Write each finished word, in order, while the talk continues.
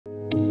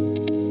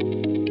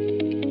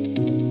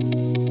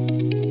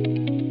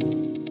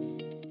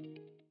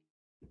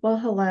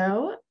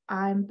Hello,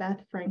 I'm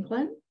Beth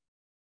Franklin,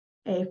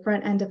 a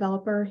front-end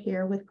developer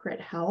here with Crit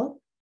Health.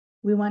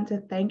 We want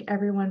to thank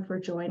everyone for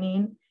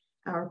joining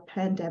our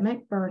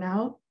Pandemic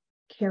Burnout,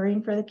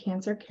 Caring for the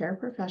Cancer Care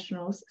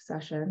Professionals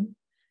session.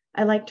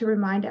 I'd like to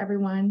remind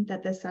everyone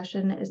that this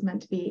session is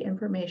meant to be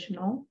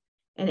informational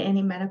and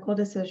any medical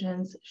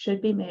decisions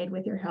should be made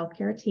with your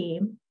healthcare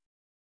team.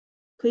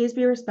 Please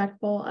be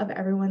respectful of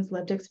everyone's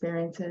lived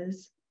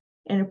experiences.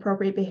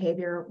 Inappropriate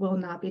behavior will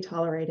not be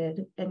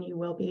tolerated and you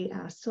will be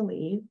asked to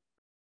leave.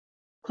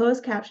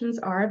 Closed captions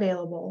are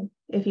available.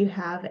 If you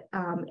have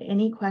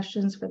any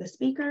questions for the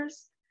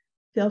speakers,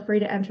 feel free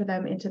to enter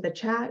them into the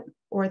chat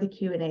or the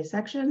Q&A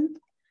section.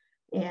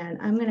 And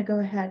I'm going to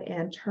go ahead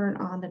and turn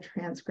on the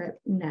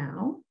transcript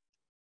now.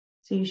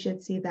 So you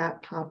should see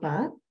that pop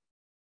up.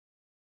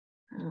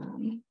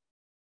 And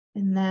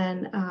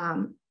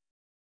then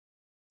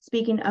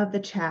speaking of the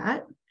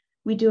chat,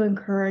 we do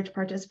encourage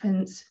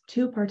participants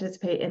to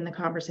participate in the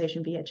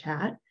conversation via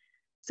chat.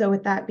 So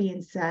with that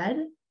being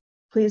said,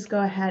 please go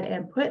ahead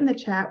and put in the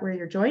chat where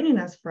you're joining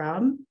us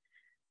from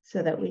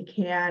so that we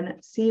can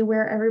see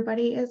where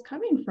everybody is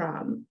coming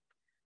from.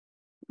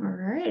 All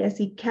right, I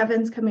see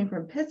Kevin's coming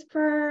from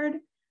Pittsburgh,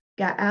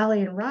 got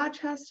Allie in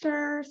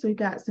Rochester. So we've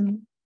got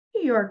some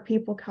New York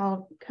people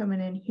coming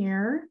in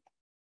here.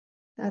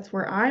 That's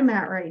where I'm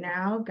at right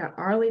now. Got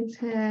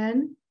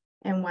Arlington,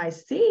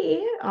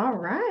 NYC, all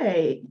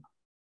right.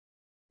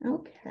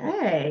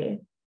 Okay.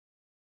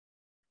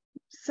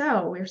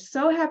 So we're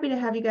so happy to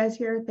have you guys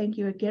here. Thank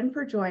you again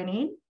for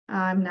joining.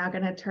 I'm now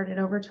going to turn it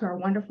over to our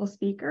wonderful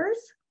speakers,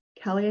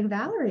 Kelly and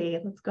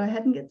Valarie. Let's go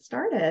ahead and get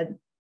started.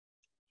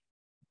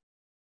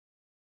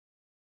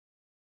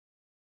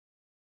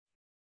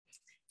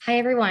 Hi,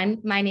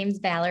 everyone. My name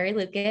is Valarie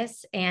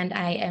Lucas, and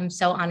I am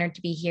so honored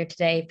to be here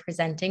today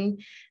presenting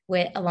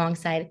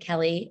alongside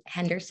Kelly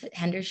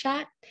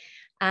Hendershot.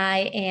 I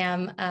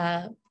am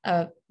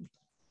a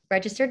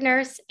registered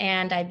nurse,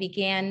 and I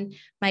began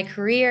my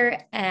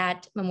career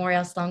at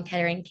Memorial Sloan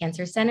Kettering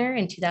Cancer Center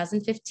in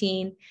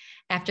 2015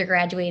 after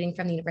graduating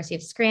from the University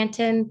of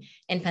Scranton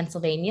in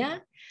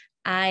Pennsylvania.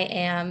 I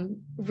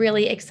am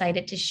really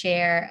excited to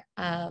share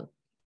an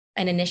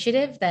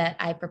initiative that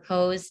I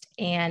proposed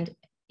and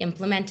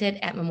implemented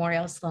at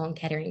Memorial Sloan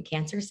Kettering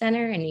Cancer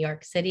Center in New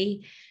York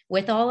City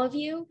with all of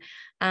you,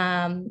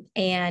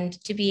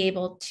 and to be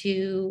able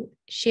to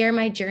share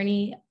my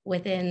journey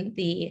within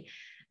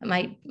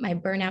my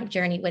burnout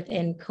journey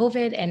within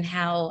COVID and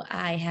how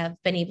I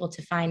have been able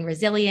to find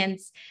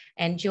resilience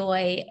and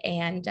joy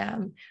and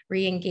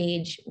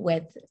re-engage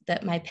with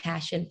my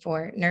passion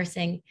for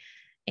nursing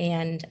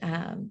and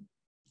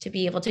to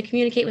be able to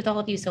communicate with all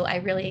of you. So I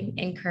really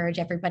encourage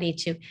everybody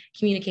to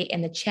communicate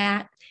in the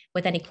chat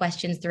with any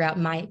questions throughout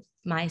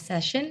my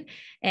session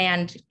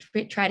and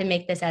try to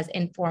make this as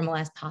informal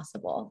as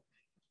possible.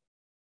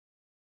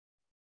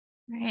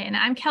 Right, and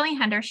I'm Kelly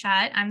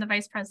Hendershot. I'm the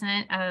Vice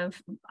President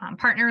of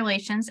Partner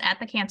Relations at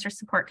the Cancer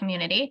Support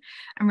Community.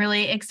 I'm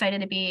really excited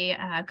to be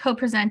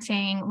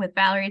co-presenting with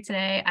Valarie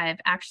today.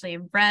 I've actually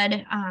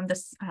read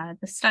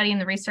the study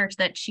and the research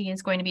that she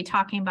is going to be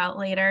talking about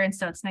later, and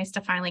so it's nice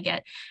to finally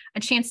get a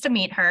chance to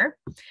meet her.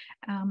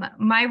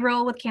 My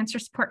role with Cancer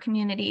Support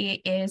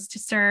Community is to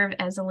serve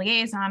as a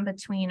liaison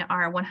between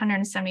our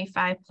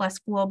 175 plus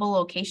global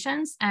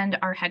locations and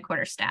our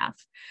headquarters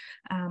staff.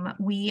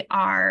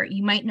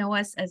 You might know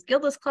us as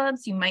Guildless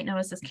Clubs, you might know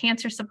us as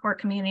Cancer Support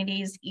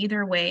Communities.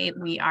 Either way,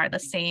 we are the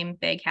same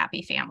big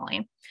happy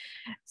family.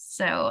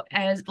 So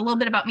as a little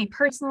bit about me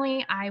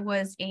personally, I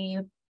was a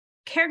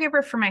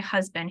caregiver for my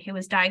husband who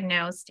was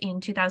diagnosed in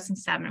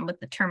 2007 with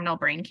the terminal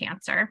brain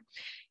cancer.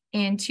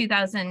 In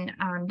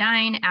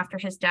 2009, after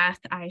his death,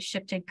 I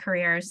shifted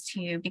careers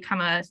to become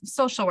a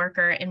social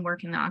worker and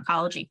work in the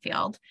oncology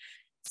field.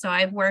 So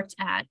I've worked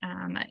at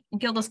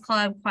Guildless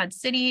Club Quad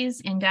Cities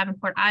in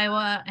Davenport,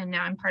 Iowa, and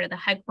now I'm part of the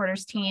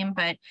headquarters team,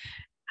 but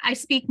I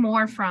speak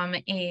more from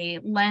a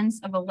lens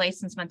of a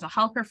licensed mental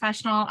health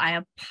professional.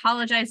 I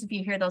apologize if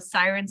you hear those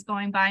sirens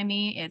going by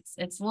me.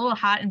 It's a little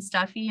hot and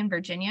stuffy in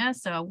Virginia,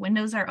 so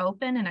windows are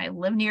open and I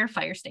live near a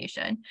fire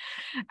station.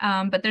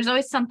 But there's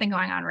always something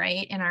going on,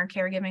 right, in our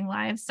caregiving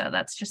lives, so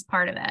that's just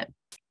part of it.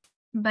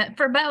 But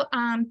for about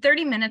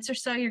 30 minutes or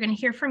so, you're going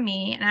to hear from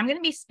me, and I'm going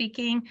to be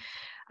speaking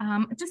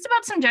just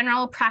about some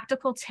general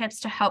practical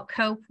tips to help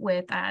cope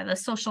with the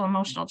social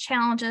emotional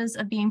challenges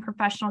of being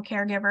professional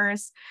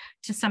caregivers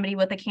to somebody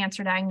with a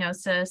cancer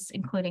diagnosis,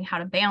 including how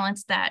to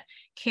balance that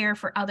care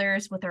for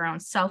others with their own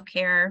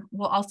self-care.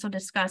 We'll also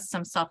discuss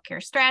some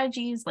self-care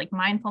strategies like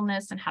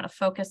mindfulness and how to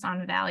focus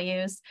on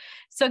values.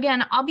 So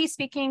again, I'll be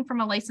speaking from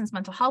a licensed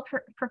mental health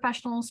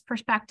professional's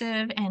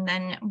perspective, and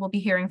then we'll be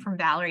hearing from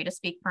Valarie to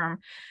speak from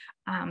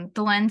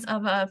the lens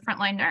of a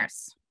frontline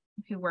nurse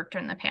who worked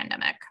during the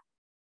pandemic.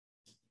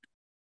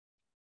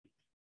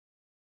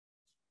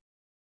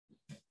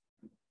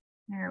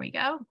 There we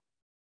go.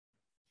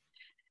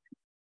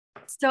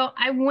 So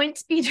I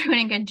wouldn't be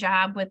doing a good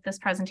job with this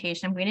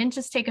presentation. We didn't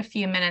just take a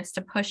few minutes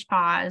to push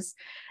pause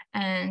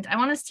And I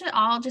want us to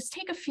all just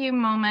take a few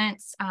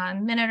moments, a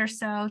minute or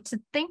so, to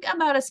think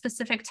about a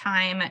specific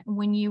time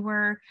when you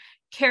were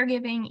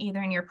caregiving,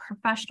 either in your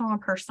professional or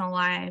personal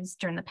lives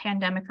during the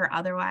pandemic or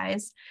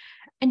otherwise,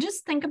 and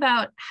just think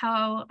about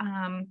how,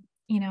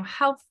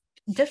 how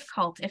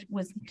difficult it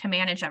was to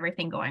manage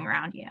everything going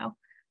around you.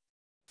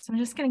 So I'm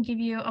just going to give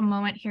you a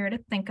moment here to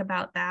think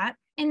about that.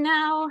 And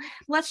now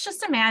let's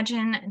just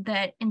imagine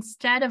that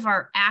instead of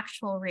our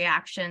actual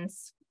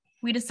reactions,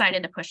 we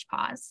decided to push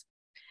pause.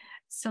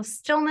 So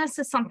stillness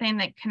is something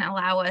that can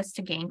allow us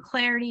to gain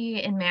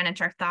clarity and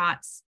manage our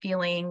thoughts,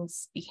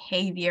 feelings,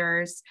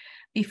 behaviors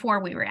before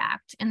we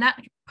react. And that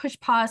push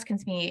pause can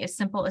be as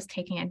simple as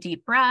taking a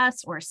deep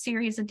breath or a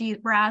series of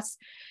deep breaths.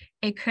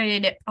 It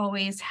could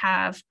always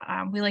have,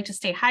 we like to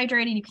stay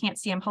hydrated. You can't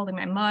see I'm holding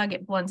my mug,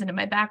 it blends into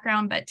my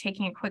background, but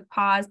taking a quick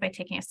pause by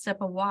taking a sip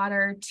of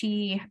water,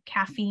 tea,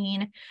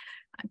 caffeine,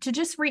 to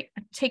just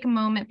take a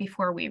moment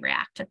before we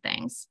react to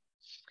things.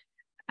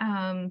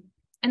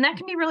 And that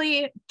can be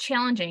really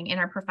challenging in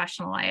our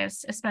professional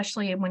lives,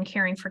 especially when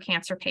caring for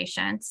cancer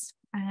patients.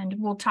 And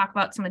we'll talk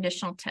about some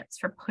additional tips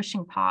for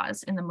pushing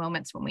pause in the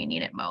moments when we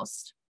need it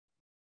most.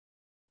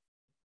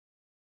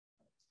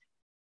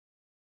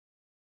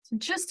 So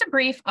just a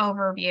brief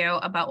overview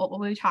about what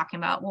we'll be talking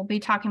about. We'll be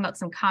talking about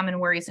some common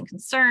worries and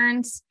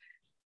concerns,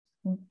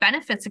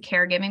 benefits of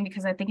caregiving,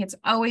 because I think it's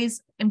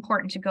always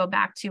important to go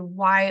back to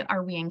why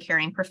are we in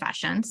caring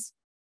professions.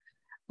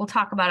 We'll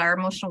talk about our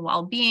emotional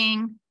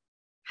well-being,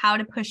 how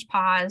to push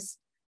pause,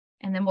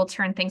 and then we'll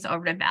turn things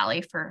over to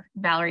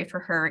Valarie for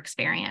her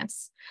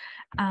experience.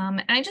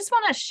 And I just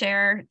want to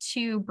share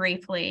too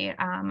briefly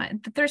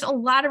that there's a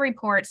lot of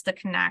reports that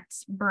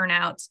connect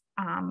burnout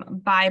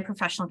by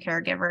professional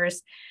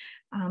caregivers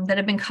that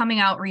have been coming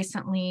out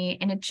recently,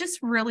 and it just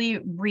really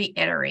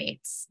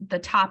reiterates the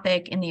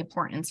topic and the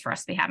importance for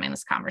us to be having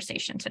this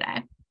conversation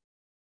today.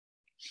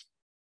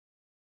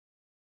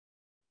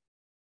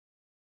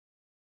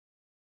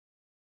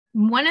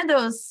 One of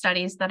those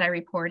studies that I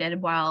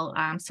reported while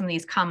some of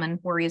these common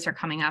worries are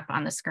coming up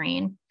on the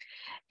screen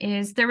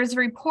is there was a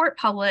report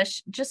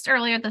published just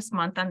earlier this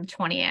month on the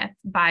 20th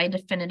by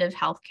Definitive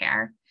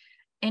Healthcare.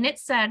 And it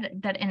said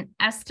that an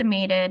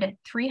estimated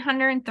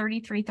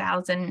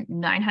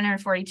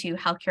 333,942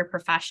 healthcare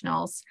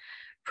professionals,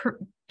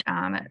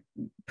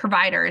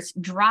 providers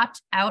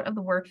dropped out of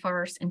the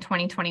workforce in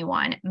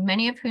 2021,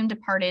 many of whom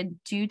departed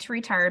due to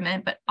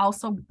retirement, but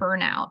also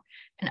burnout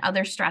and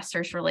other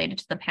stressors related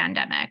to the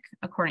pandemic,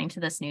 according to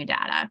this new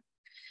data.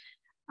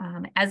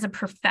 As a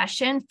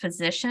profession,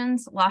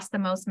 physicians lost the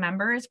most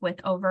members, with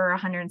over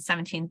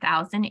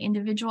 117,000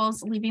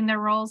 individuals leaving their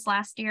roles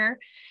last year.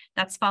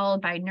 That's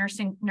followed by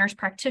nurse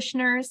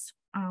practitioners,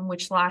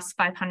 which lost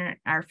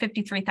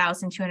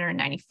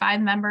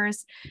 53,295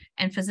 members,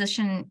 and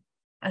physician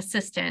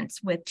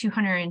assistants with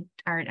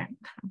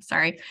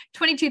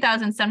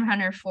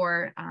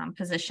 22,704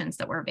 positions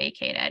that were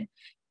vacated.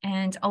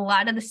 And a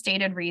lot of the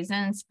stated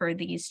reasons for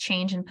these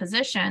change in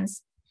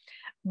positions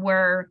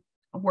were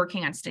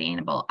working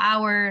unsustainable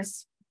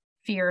hours,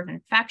 fear of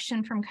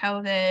infection from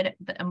COVID,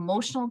 the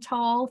emotional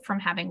toll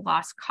from having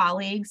lost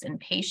colleagues and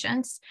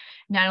patients,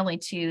 not only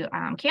to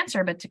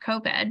cancer, but to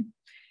COVID,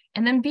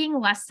 and then being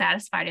less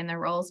satisfied in their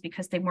roles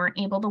because they weren't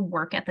able to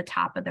work at the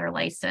top of their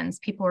license.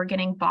 People were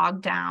getting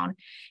bogged down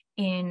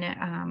in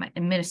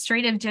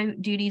administrative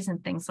duties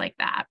and things like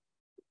that.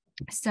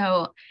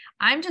 So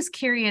I'm just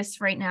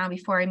curious right now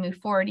before I move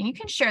forward, and you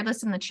can share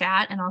this in the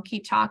chat and I'll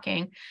keep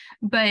talking,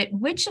 but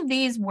which of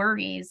these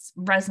worries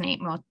resonate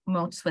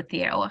most with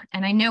you?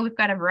 And I know we've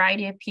got a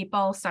variety of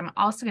people, so I'm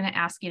also going to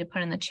ask you to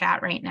put in the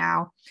chat right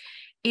now,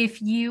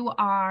 if you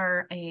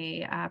are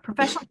a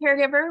professional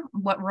caregiver,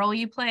 what role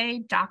you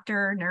play,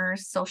 doctor,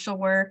 nurse, social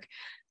work,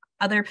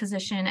 other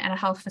position at a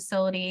health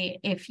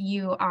facility. If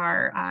you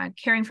are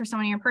caring for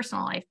someone in your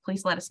personal life,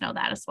 please let us know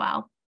that as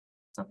well.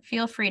 So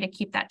feel free to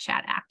keep that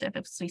chat active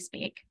as we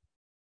speak.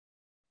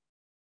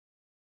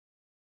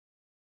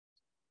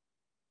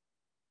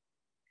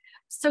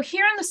 So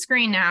here on the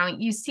screen now,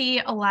 you see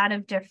a lot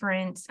of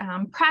different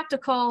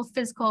practical,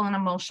 physical, and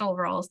emotional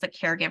roles that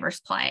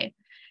caregivers play.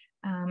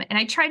 And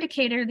I try to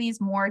cater these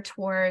more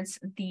towards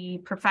the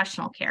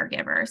professional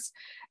caregivers.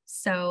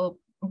 So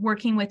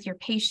working with your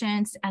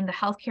patients and the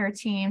healthcare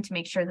team to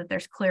make sure that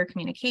there's clear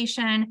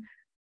communication,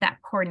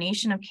 that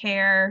coordination of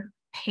care,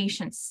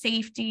 patient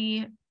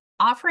safety,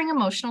 offering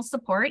emotional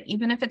support,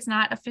 even if it's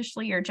not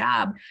officially your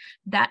job,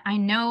 that I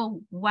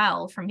know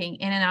well from being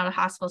in and out of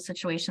hospital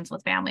situations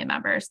with family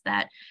members,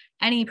 that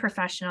any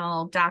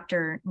professional,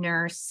 doctor,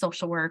 nurse,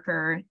 social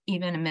worker,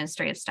 even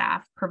administrative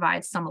staff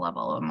provides some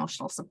level of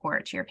emotional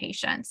support to your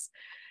patients,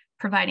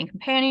 providing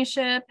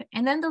companionship,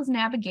 and then those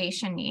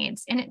navigation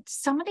needs. And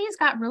some of these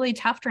got really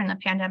tough during the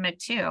pandemic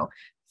too.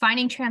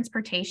 Finding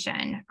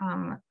transportation,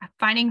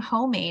 finding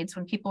home aides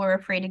when people are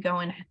afraid to go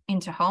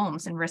into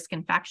homes and risk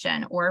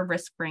infection or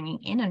risk bringing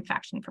in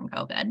infection from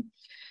COVID.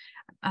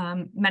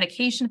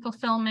 Medication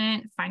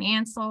fulfillment,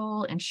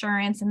 financial,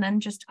 insurance, and then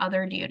just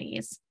other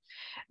duties.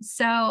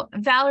 So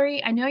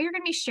Valarie, I know you're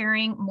going to be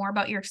sharing more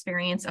about your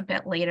experience a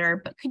bit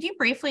later, but could you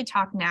briefly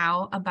talk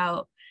now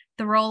about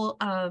the role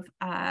of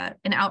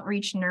an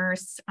outreach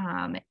nurse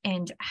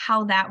and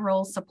how that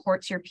role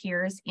supports your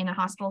peers in a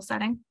hospital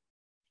setting?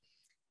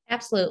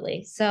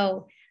 Absolutely.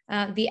 So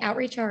the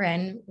outreach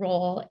RN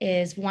role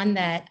is one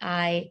that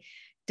I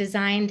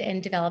designed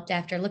and developed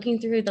after looking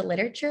through the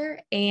literature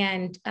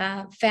and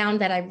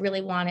found that I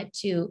really wanted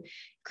to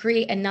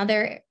create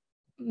another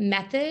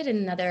method,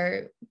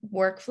 another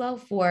workflow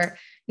for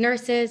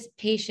nurses,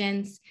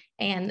 patients,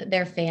 and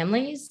their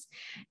families.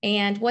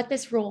 And what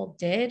this role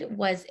did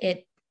was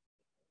it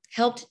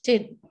helped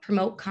to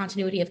promote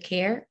continuity of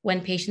care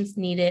when patients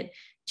needed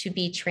to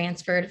be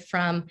transferred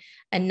from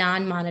a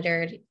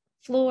non-monitored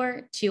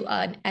floor to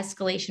an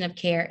escalation of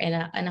care in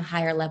a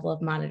higher level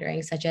of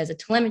monitoring, such as a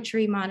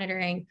telemetry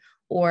monitoring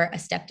or a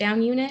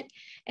step-down unit.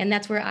 And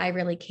that's where I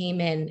really came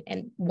in.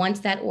 And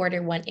once that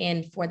order went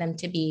in for them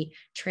to be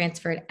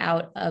transferred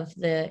out of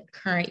the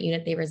current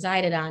unit they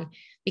resided on,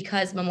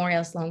 because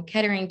Memorial Sloan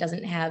Kettering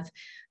doesn't have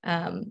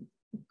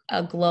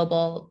a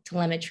global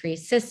telemetry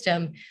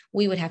system,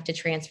 we would have to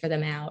transfer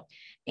them out.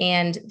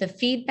 And the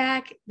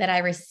feedback that I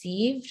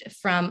received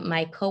from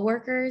my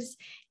coworkers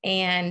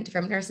and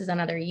from nurses on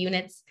other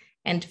units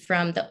and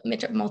from the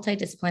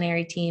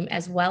multidisciplinary team,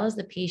 as well as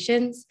the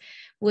patients,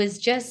 was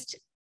just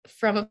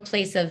from a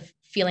place of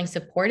feeling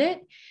supported,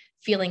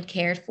 feeling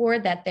cared for,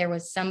 that there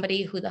was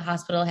somebody who the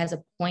hospital has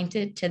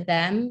appointed to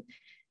them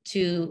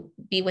to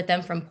be with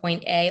them from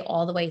point A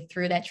all the way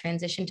through that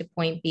transition to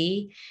point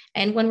B.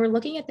 And when we're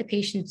looking at the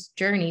patient's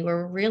journey,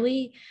 we're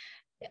really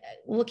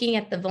looking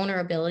at the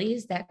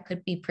vulnerabilities that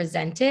could be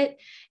presented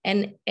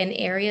and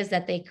areas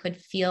that they could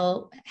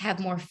feel have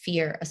more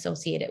fear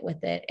associated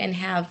with it and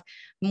have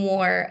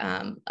more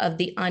of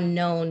the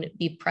unknown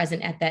be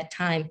present at that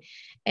time.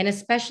 And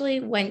especially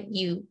when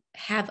you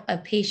have a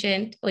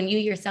patient, when you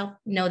yourself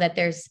know that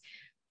there's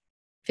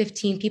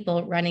 15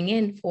 people running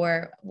in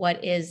for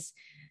what is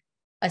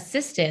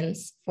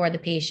assistance for the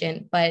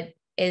patient, but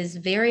is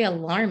very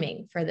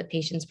alarming for the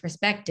patient's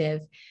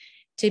perspective,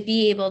 to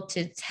be able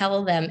to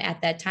tell them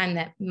at that time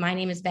that my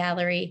name is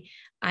Valarie,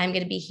 I'm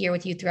going to be here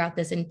with you throughout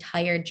this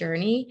entire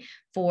journey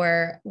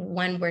for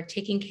when we're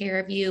taking care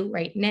of you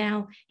right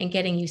now and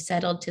getting you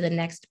settled to the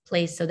next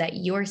place so that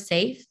you're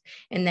safe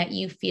and that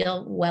you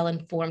feel well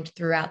informed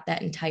throughout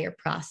that entire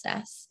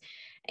process.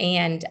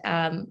 And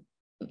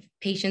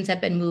patients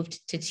have been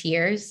moved to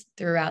tears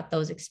throughout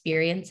those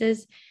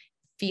experiences,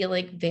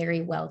 feeling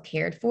very well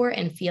cared for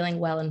and feeling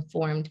well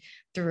informed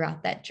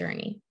throughout that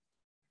journey.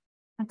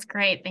 That's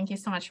great. Thank you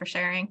so much for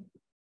sharing.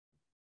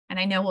 And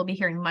I know we'll be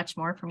hearing much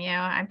more from you.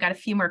 I've got a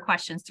few more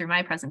questions through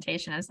my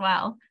presentation as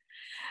well.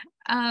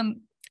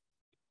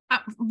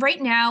 Right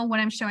now,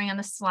 what I'm showing on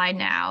the slide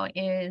now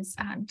is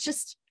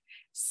just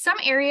some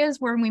areas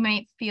where we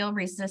might feel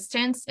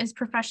resistance as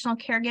professional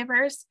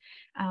caregivers.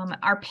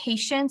 Our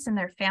patients and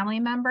their family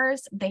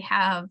members, they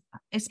have,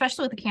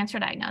 especially with a cancer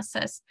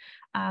diagnosis,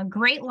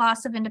 great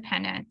loss of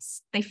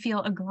independence. They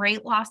feel a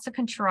great loss of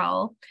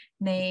control.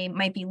 They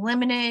might be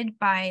limited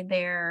by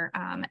their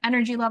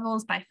energy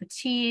levels, by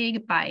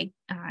fatigue, by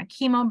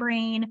chemo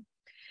brain.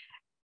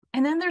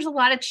 And then there's a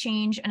lot of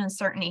change and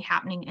uncertainty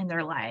happening in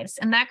their lives.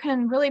 And that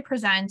can really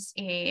present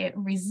a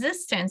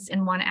resistance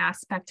in one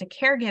aspect to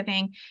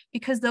caregiving,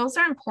 because those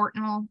are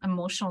important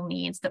emotional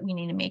needs that we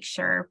need to make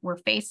sure we're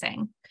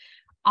facing.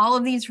 All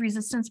of these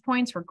resistance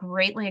points were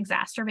greatly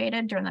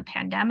exacerbated during the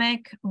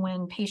pandemic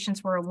when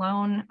patients were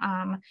alone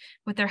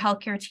with their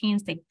healthcare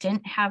teams. They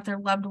didn't have their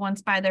loved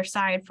ones by their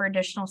side for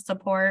additional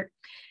support.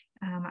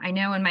 I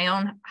know in my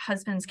own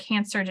husband's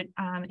cancer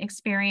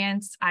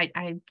experience,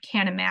 I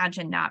can't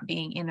imagine not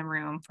being in the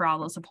room for all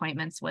those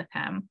appointments with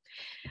him.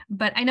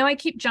 But I know I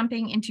keep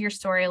jumping into your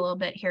story a little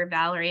bit here,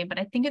 Valarie, but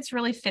I think it's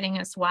really fitting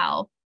as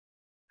well.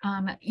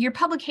 Your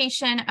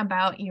publication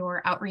about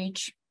your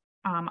outreach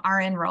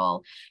RN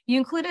role, you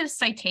included a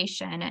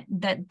citation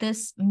that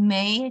this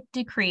may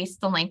decrease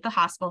the length of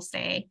hospital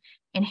stay,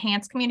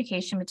 enhance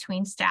communication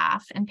between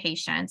staff and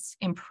patients,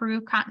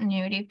 improve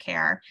continuity of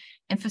care,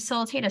 and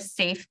facilitate a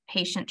safe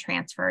patient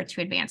transfer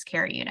to advanced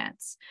care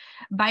units.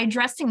 By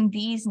addressing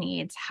these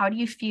needs, how do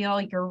you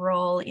feel your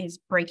role is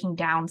breaking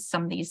down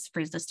some of these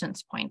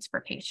resistance points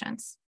for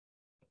patients?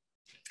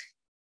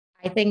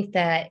 I think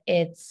that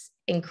it's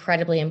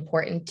incredibly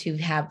important to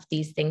have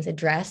these things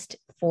addressed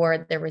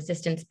for the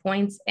resistance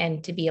points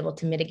and to be able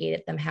to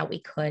mitigate them how we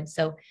could.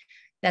 So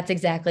that's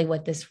exactly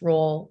what this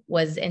role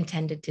was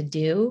intended to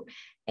do.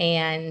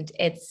 And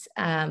it's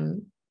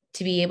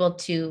to be able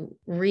to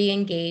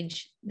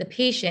re-engage the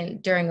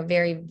patient during a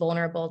very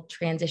vulnerable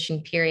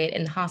transition period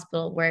in the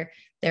hospital where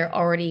they're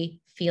already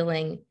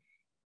feeling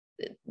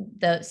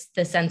the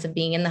sense of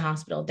being in the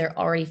hospital. They're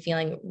already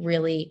feeling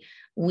really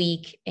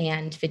weak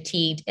and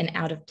fatigued and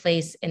out of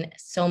place in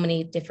so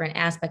many different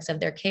aspects of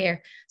their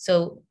care.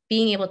 So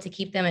being able to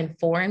keep them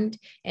informed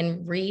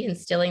and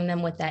reinstilling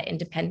them with that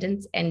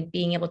independence and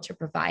being able to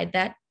provide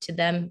that to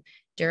them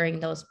during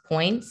those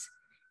points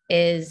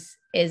is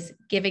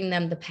giving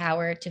them the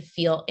power to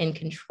feel in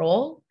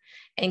control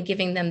and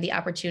giving them the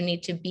opportunity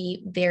to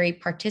be very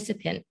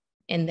participant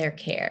in their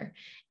care.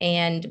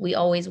 And we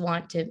always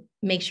want to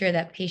make sure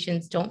that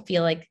patients don't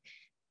feel like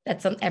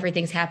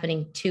everything's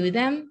happening to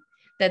them,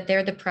 that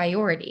they're the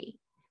priority.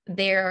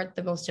 They're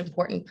the most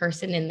important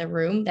person in the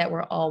room, that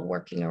we're all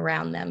working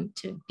around them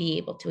to be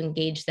able to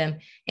engage them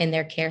in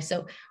their care.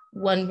 So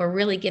when we're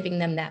really giving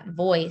them that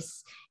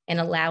voice and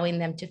allowing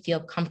them to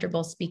feel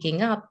comfortable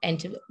speaking up and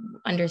to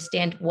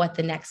understand what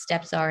the next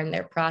steps are in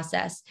their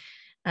process,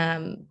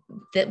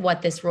 that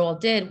what this role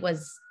did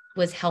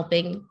was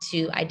helping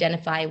to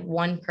identify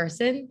one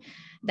person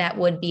that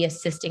would be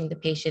assisting the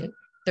patient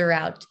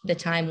throughout the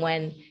time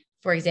when,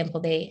 for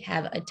example, they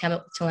have a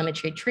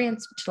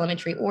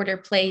telemetry order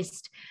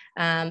placed,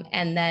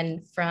 and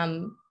then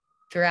from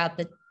throughout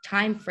the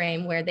time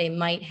frame where they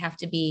might have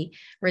to be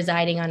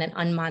residing on an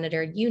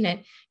unmonitored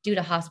unit due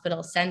to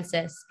hospital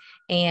census.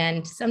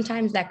 And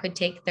sometimes that could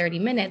take 30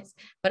 minutes,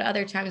 but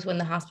other times when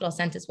the hospital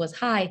census was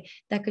high,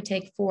 that could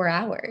take 4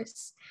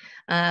 hours.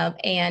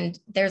 And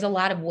there's a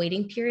lot of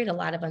waiting period, a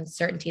lot of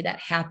uncertainty that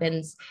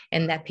happens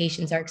and that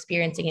patients are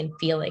experiencing and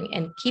feeling,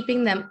 and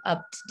keeping them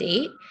up to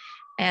date,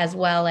 as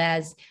well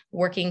as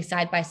working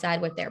side by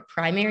side with their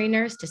primary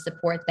nurse to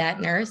support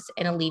that nurse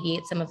and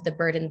alleviate some of the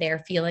burden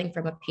they're feeling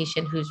from a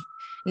patient who's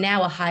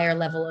now a higher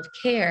level of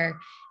care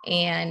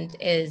and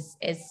is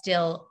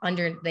still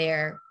under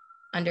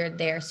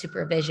their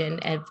supervision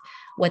of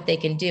what they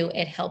can do.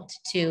 It helped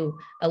to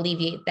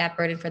alleviate that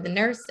burden for the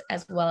nurse,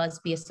 as well as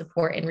be a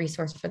support and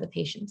resource for the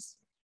patients.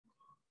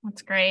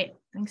 That's great.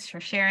 Thanks for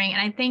sharing.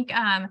 And I think,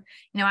 I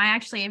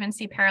actually even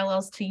see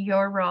parallels to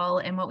your role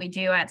in what we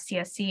do at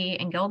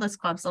CSC and Gilda's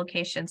Club's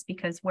locations,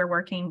 because we're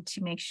working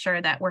to make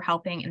sure that we're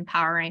helping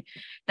empowering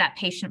that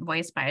patient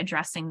voice by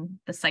addressing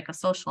the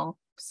psychosocial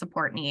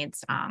support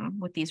needs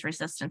with these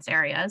resistance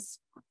areas.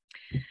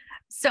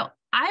 So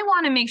I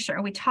want to make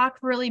sure we talk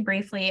really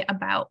briefly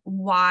about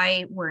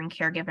why we're in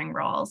caregiving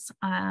roles.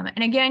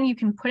 And again, you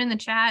can put in the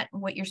chat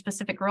what your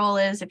specific role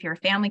is, if you're a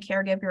family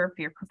caregiver, if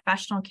you're a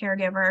professional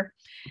caregiver.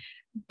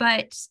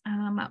 But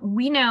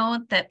we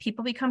know that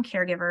people become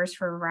caregivers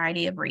for a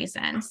variety of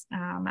reasons.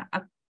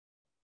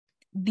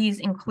 These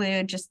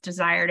include just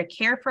desire to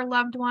care for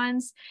loved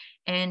ones.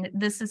 And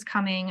this is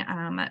coming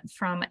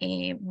from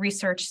a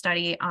research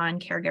study on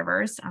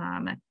caregivers,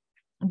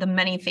 the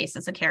many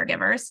faces of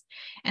caregivers,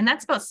 and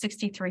that's about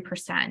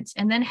 63%.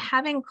 And then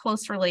having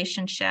close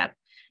relationship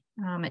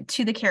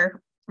to the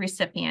care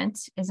recipient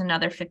is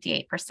another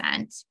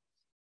 58%.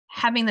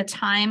 Having the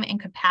time and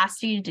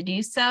capacity to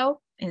do so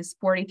is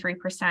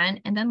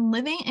 43%. And then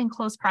living in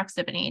close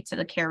proximity to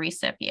the care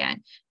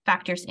recipient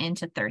factors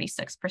into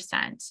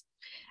 36%.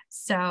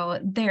 So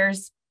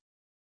there's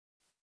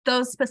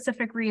those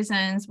specific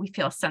reasons. We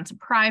feel a sense of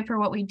pride for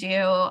what we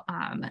do.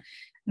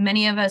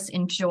 Many of us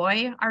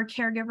enjoy our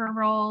caregiver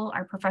role,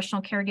 our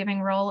professional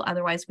caregiving role.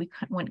 Otherwise, we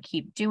wouldn't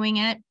keep doing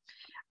it.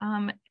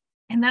 And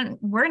then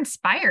we're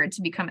inspired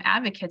to become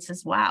advocates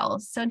as well.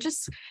 So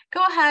just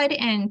go ahead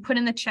and put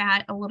in the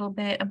chat a little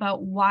bit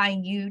about why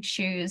you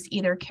choose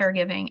either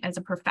caregiving as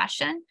a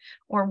profession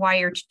or why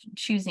you're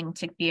choosing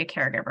to be a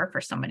caregiver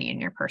for somebody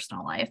in your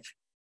personal life.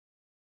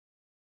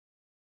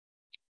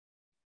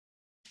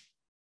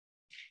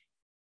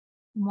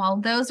 While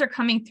those are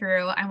coming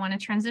through, I want to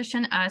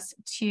transition us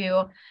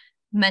to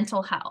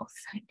mental health.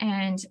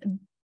 And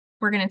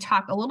we're going to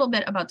talk a little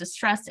bit about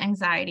distress,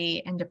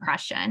 anxiety, and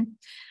depression,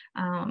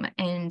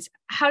 and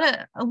how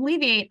to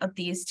alleviate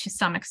these to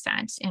some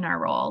extent in our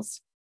roles.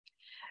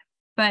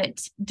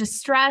 But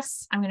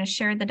distress, I'm going to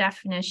share the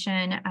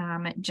definition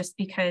just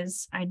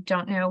because I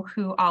don't know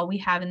who all we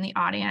have in the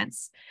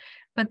audience.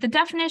 But the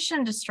definition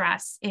of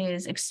distress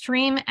is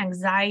extreme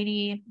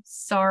anxiety,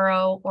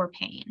 sorrow, or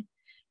pain.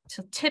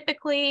 So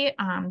typically,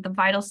 the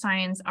vital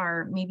signs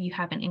are maybe you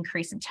have an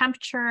increase in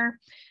temperature,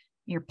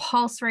 your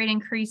pulse rate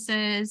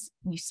increases,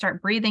 you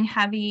start breathing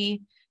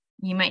heavy,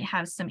 you might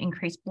have some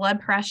increased blood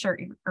pressure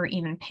or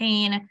even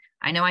pain.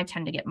 I know I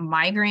tend to get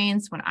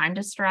migraines when I'm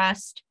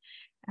distressed.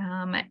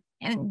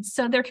 And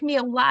so there can be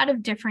a lot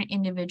of different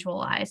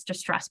individualized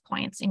distress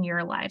points in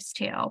your lives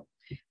too.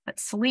 But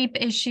sleep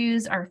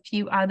issues are a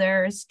few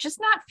others, just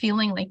not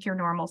feeling like your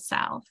normal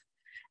self.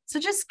 So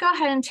just go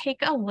ahead and take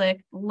a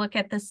look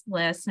at this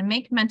list and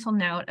make mental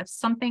note of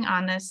something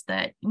on this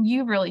that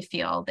you really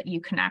feel that you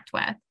connect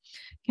with.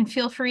 You can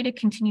feel free to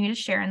continue to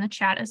share in the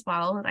chat as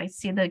well. I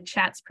see the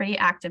chat's pretty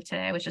active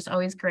today, which is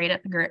always great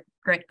at the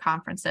GRIT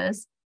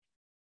conferences.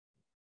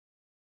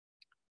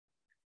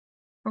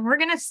 But we're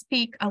going to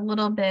speak a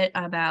little bit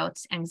about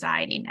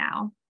anxiety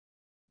now.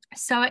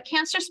 So at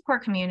Cancer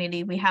Support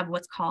Community, we have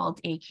what's called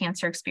a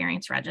Cancer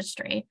Experience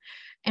Registry.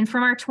 And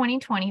from our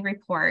 2020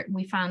 report,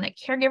 we found that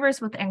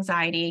caregivers with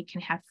anxiety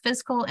can have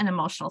physical and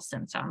emotional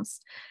symptoms.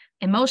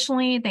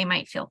 Emotionally, they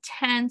might feel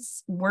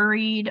tense,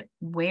 worried,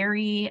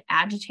 wary,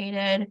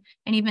 agitated,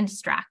 and even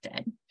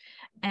distracted.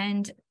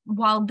 And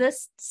while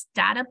this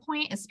data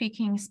point is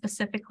speaking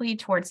specifically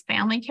towards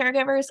family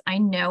caregivers, I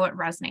know it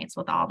resonates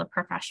with all the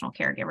professional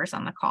caregivers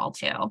on the call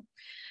too.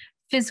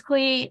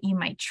 Physically, you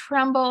might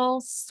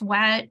tremble,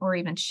 sweat, or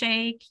even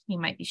shake. You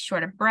might be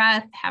short of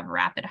breath, have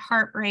rapid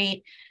heart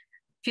rate,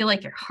 feel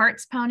like your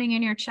heart's pounding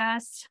in your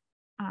chest.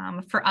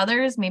 For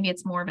others, maybe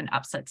it's more of an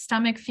upset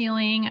stomach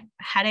feeling,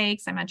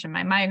 headaches. I mentioned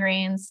my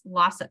migraines,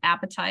 loss of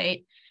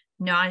appetite,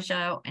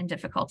 nausea, and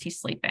difficulty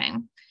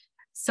sleeping.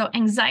 So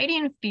anxiety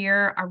and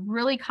fear are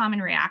really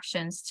common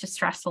reactions to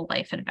stressful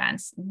life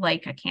events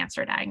like a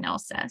cancer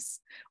diagnosis,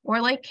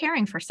 or like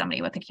caring for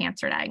somebody with a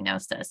cancer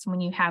diagnosis.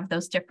 When you have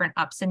those different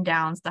ups and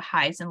downs, the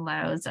highs and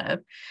lows of,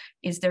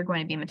 is there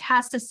going to be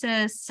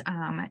metastasis?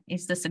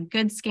 Is this a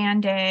good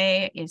scan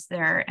day? Is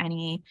there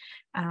any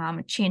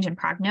change in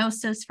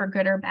prognosis for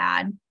good or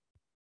bad?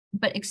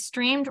 But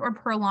extreme or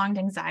prolonged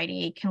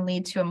anxiety can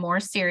lead to a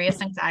more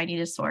serious anxiety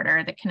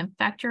disorder that can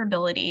affect your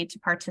ability to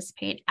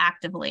participate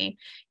actively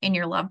in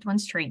your loved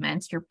one's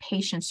treatments, your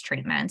patient's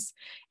treatments,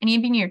 and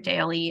even your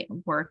daily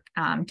work,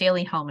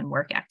 daily home and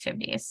work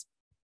activities.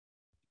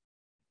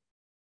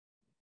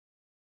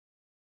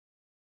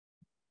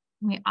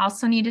 We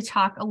also need to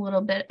talk a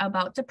little bit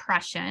about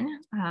depression.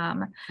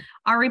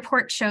 Our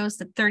report shows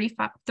that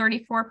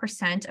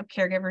 34% of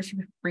caregivers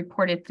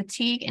reported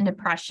fatigue and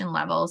depression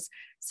levels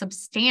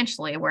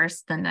substantially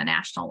worse than the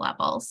national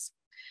levels.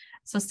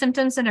 So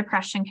symptoms of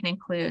depression can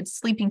include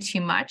sleeping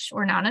too much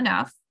or not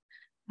enough,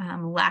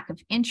 lack of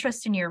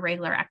interest in your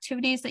regular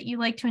activities that you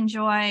like to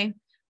enjoy,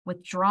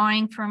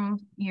 withdrawing from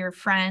your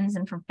friends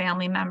and from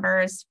family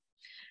members.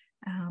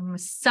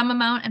 Some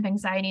amount of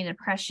anxiety and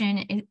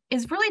depression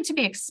is really to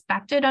be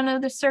expected under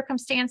the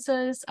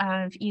circumstances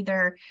of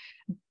either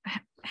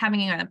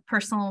having a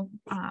personal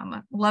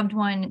loved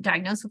one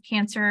diagnosed with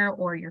cancer,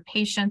 or your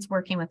patients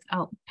working with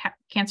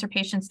cancer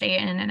patients day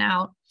in and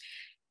out.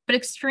 But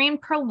extreme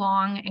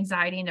prolonged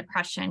anxiety and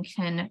depression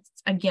can,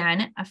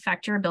 again,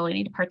 affect your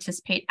ability to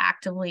participate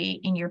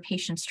actively in your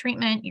patient's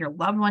treatment, your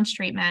loved one's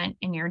treatment,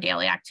 and your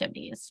daily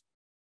activities.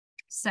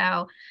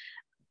 So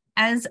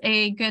as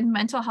a good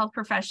mental health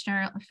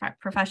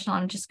professional,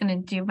 I'm just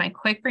going to do my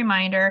quick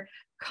reminder: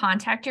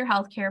 contact your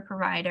healthcare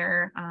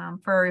provider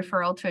for a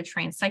referral to a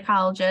trained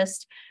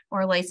psychologist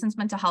or a licensed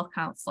mental health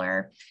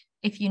counselor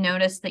if you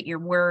notice that your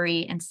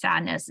worry and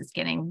sadness is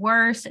getting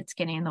worse, it's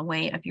getting in the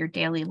way of your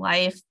daily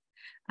life.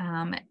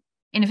 And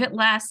if it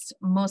lasts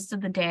most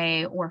of the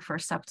day or for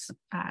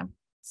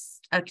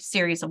a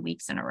series of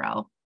weeks in a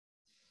row.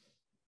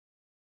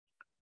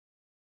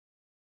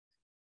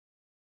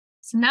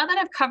 So now that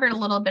I've covered a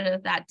little bit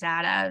of that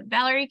data,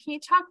 Valarie, can you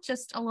talk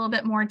just a little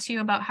bit more too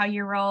about how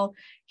your role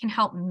can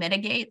help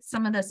mitigate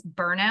some of this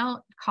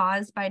burnout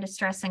caused by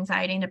distress,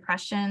 anxiety, and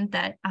depression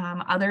that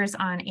others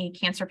on a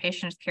cancer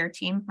patient's care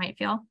team might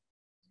feel?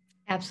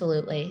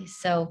 Absolutely.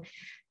 So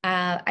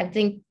I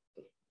think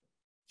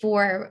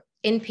for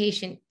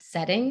inpatient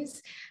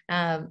settings,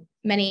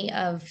 many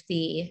of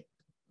the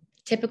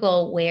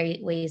typical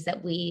ways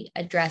that we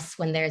address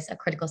when there's a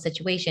critical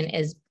situation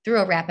is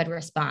through a rapid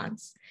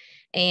response.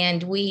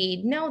 And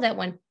we know that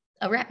when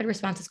a rapid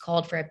response is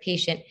called for a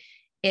patient,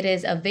 it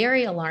is a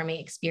very alarming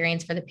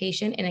experience for the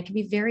patient, and it can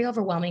be very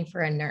overwhelming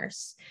for a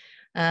nurse.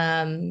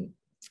 And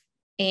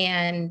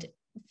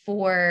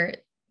for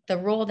the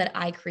role that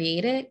I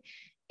created,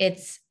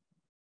 its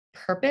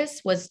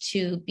purpose was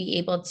to be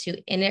able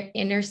to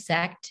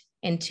intersect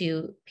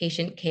into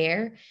patient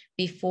care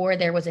before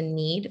there was a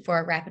need for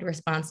a rapid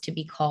response to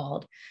be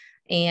called.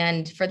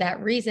 And for that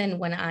reason,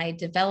 when I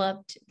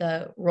developed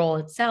the role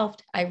itself,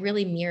 I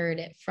really mirrored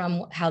it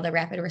from how the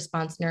rapid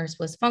response nurse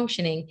was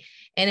functioning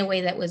in a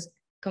way that was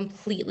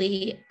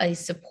completely a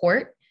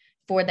support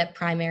for that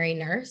primary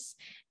nurse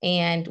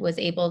and was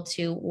able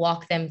to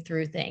walk them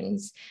through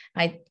things.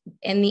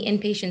 In the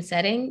inpatient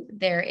setting,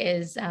 there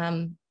is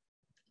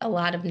a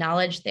lot of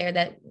knowledge there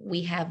that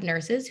we have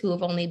nurses who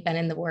have only been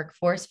in the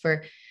workforce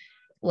for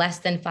less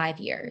than 5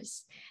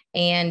 years.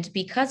 And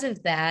because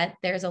of that,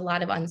 there's a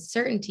lot of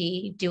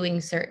uncertainty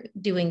doing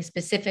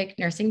specific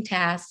nursing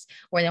tasks,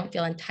 or they don't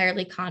feel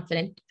entirely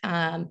confident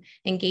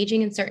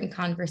engaging in certain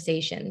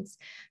conversations.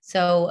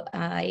 So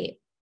I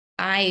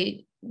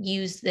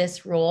use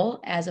this role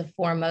as a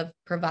form of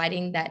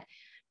providing that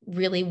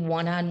really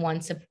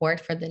one-on-one support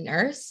for the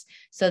nurse,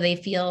 so they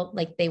feel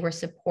like they were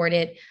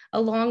supported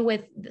along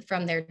with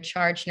from their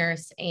charge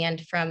nurse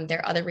and from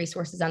their other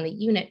resources on the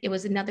unit. It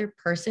was another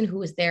person who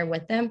was there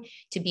with them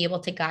to be able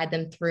to guide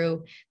them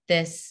through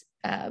this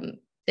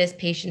this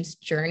patient's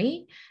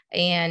journey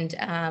and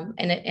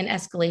an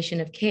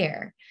escalation of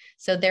care.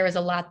 So there was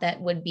a lot that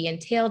would be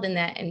entailed in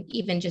that, and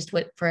even just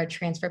for a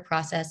transfer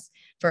process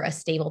for a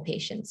stable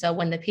patient. So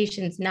when the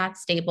patient's not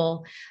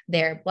stable,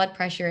 their blood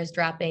pressure is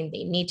dropping,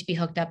 they need to be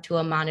hooked up to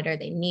a monitor,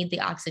 they need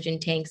the oxygen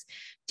tanks,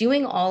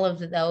 doing all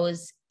of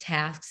those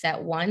tasks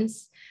at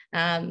once,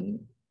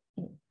 along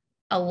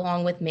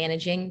with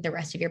managing the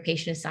rest of your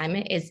patient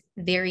assignment, is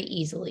very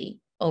easily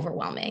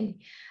overwhelming.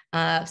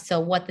 So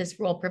what this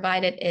role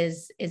provided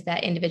is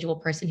that individual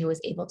person who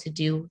was able to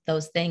do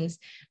those things,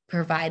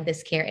 provide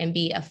this care and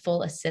be a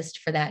full assist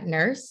for that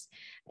nurse,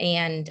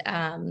 and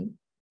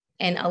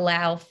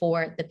allow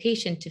for the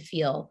patient to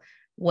feel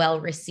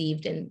well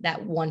received, and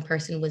that one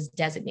person was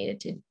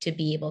designated to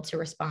be able to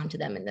respond to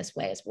them in this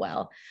way as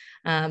well.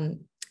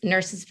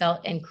 Nurses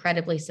felt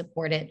incredibly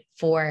supported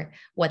for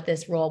what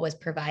this role was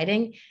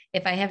providing.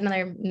 If I have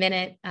another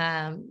minute,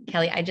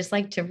 Kelly, I'd just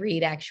like to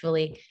read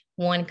actually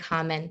one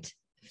comment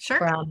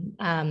from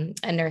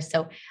a nurse.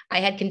 So I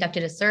had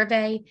conducted a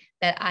survey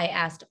that I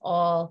asked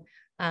all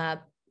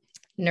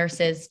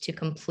nurses to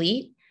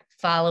complete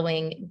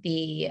following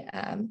the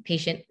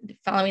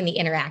following the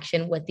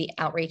interaction with the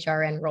outreach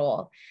RN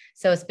role.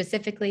 So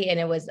specifically, and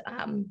it was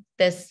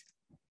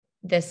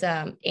this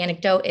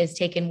anecdote is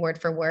taken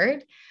word for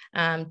word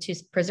to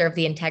preserve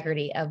the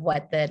integrity of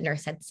what the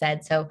nurse had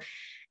said. So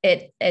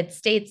it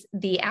states,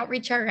 the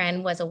outreach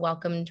RN was a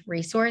welcomed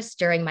resource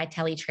during my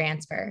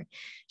tele-transfer.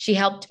 She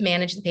helped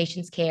manage the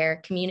patient's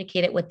care,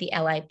 communicated with the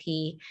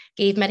LIP,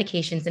 gave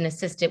medications, and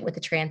assisted with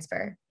the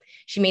transfer.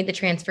 She made the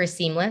transfer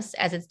seamless,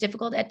 as it's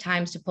difficult at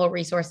times to pull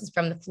resources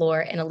from the floor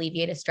and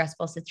alleviate a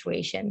stressful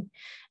situation.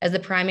 As the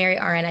primary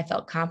RN, I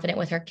felt confident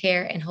with her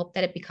care and hope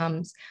that it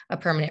becomes a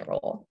permanent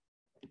role.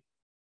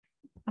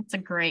 That's a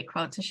great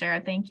quote to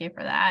share. Thank you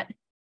for that.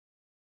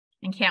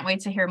 And can't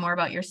wait to hear more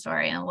about your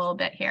story in a little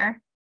bit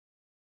here.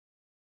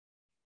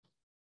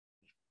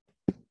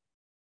 All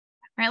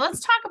right,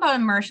 let's talk about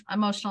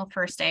emotional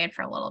first aid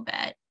for a little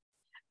bit.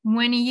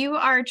 When you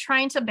are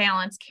trying to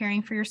balance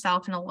caring for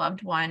yourself and a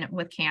loved one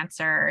with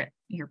cancer,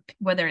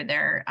 whether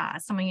they're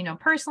someone you know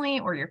personally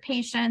or your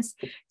patients,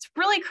 it's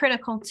really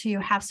critical to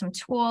have some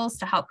tools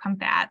to help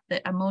combat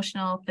the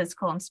emotional,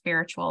 physical, and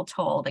spiritual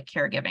toll that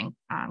caregiving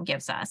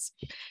gives us.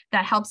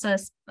 That helps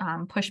us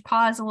push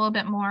pause a little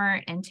bit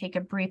more and take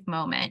a brief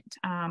moment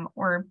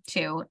or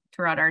two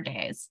throughout our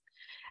days.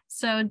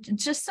 So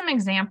just some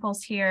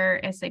examples here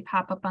as they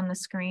pop up on the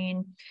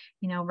screen,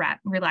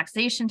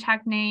 relaxation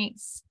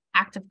techniques,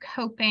 active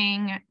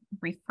coping,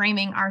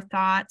 reframing our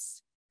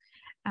thoughts.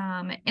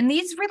 And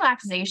these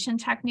relaxation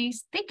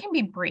techniques, they can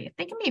be brief.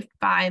 They can be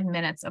 5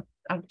 minutes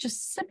of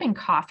just sipping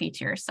coffee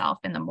to yourself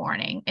in the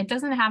morning. It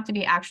doesn't have to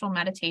be actual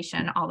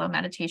meditation, although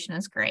meditation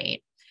is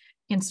great.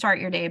 You can start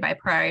your day by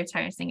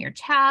prioritizing your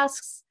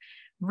tasks,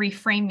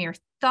 reframe your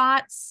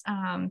thoughts.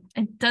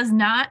 It does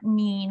not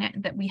mean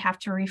that we have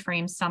to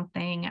reframe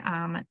something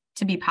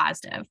to be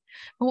positive.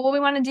 But what we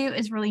want to do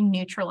is really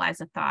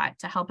neutralize a thought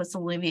to help us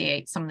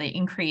alleviate some of the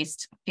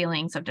increased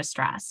feelings of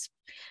distress.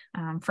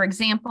 For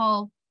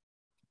example,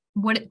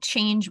 would it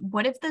change?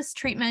 What if this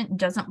treatment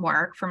doesn't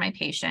work for my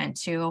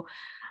patient?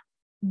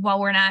 While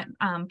we're not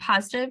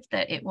positive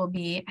that it will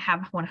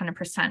have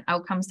 100%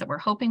 outcomes that we're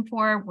hoping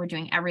for, we're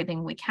doing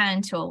everything we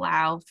can to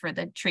allow for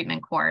the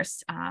treatment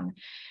course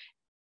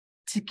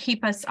to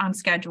keep us on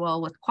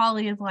schedule with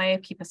quality of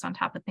life, keep us on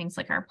top of things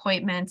like our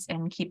appointments,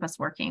 and keep us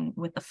working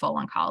with the full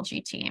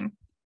oncology team.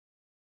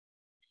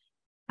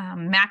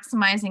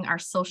 Maximizing our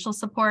social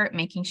support,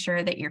 making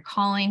sure that you're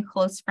calling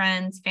close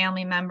friends,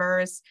 family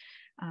members,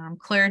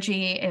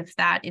 clergy, if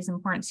that is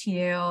important to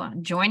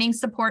you, joining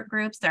support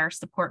groups. There are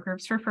support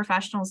groups for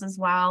professionals as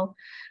well,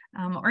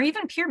 or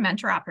even peer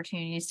mentor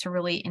opportunities to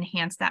really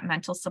enhance that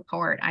mental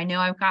support. I know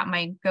I've got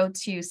my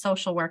go-to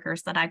social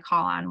workers that I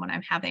call on when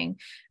I'm having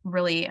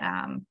really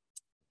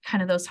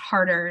kind of those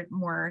harder,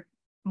 more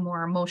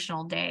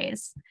emotional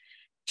days.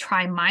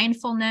 Try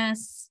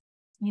mindfulness,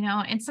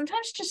 and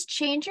sometimes just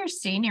change your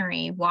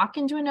scenery, walk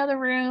into another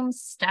room,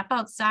 step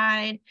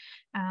outside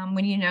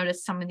when you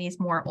notice some of these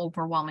more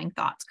overwhelming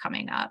thoughts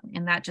coming up.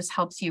 And that just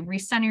helps you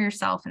recenter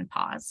yourself and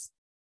pause.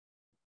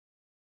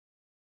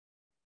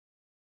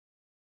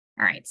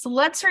 All right, so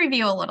let's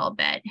review a little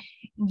bit.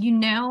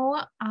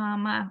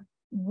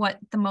 What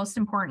the most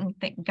important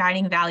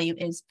guiding value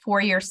is for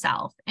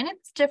yourself, and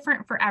it's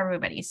different for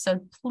everybody.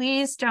 So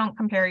please don't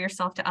compare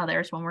yourself to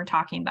others when we're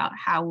talking about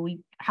how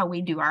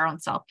we do our own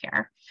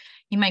self-care.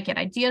 You might get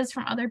ideas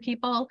from other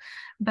people,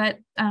 but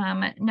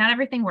not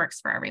everything works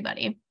for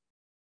everybody.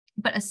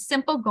 But a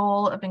simple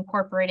goal of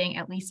incorporating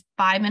at least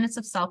 5 minutes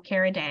of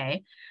self-care a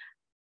day,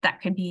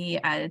 that could be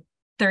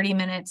 30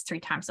 minutes 3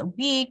 times a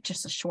week,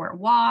 just a short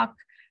walk,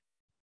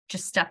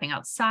 just stepping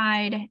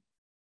outside.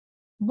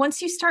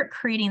 Once you start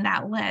creating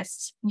that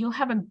list, you'll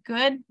have a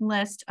good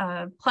list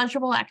of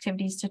pleasurable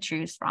activities to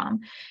choose from,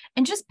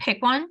 and just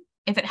pick one.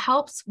 If it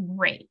helps,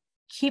 great.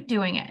 Keep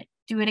doing it.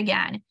 Do it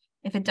again.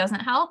 If it doesn't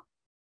help,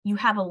 you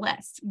have a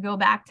list. Go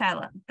back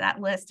to that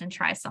list and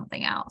try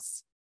something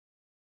else.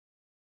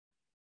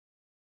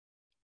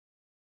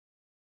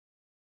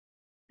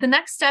 The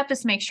next step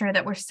is make sure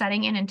that we're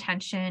setting an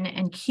intention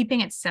and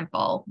keeping it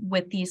simple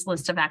with these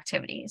lists of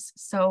activities.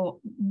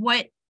 So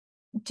what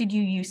did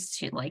you used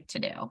to like to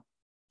do?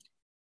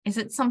 Is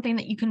it something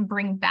that you can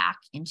bring back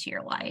into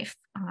your life?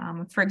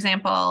 For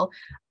example,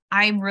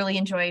 I really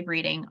enjoyed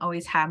reading,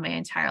 always have my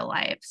entire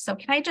life. So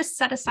can I just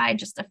set aside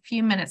just a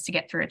few minutes to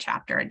get through a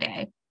chapter a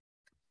day?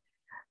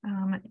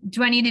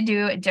 Do I need to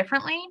do it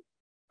differently?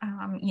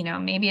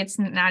 Maybe it's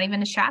not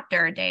even a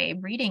chapter a day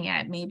reading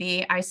it.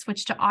 Maybe I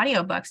switch to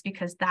audiobooks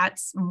because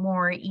that's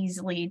more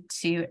easily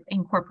to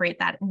incorporate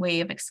that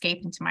way of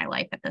escape into my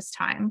life at this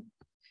time.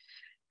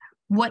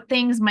 What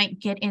things might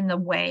get in the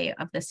way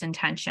of this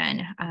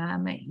intention?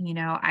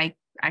 I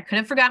could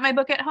have forgot my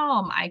book at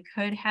home. I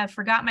could have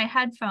forgot my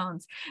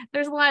headphones.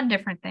 There's a lot of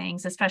different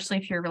things, especially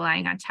if you're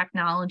relying on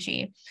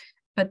technology.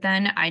 But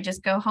then I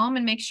just go home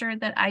and make sure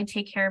that I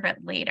take care of it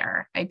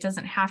later. It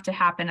doesn't have to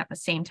happen at the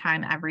same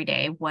time every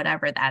day,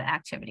 whatever that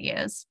activity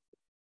is.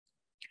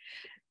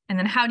 And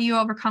then how do you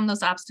overcome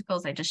those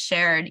obstacles I just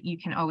shared? You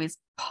can always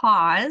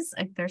pause,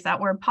 if there's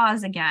that word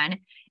pause again,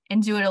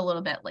 and do it a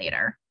little bit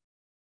later.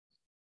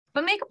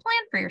 But make a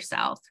plan for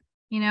yourself.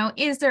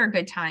 Is there a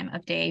good time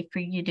of day for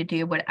you to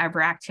do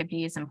whatever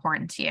activity is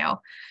important to you?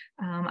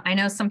 I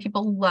know some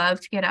people love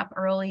to get up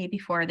early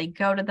before they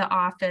go to the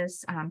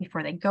office,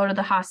 before they go to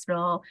the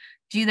hospital,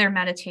 do their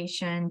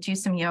meditation, do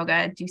some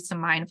yoga, do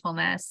some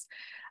mindfulness.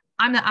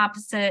 I'm the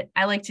opposite.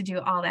 I like to do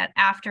all that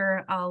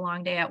after a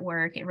long day at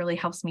work. It really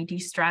helps me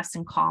de-stress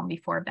and calm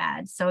before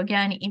bed. So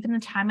again, even the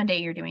time of day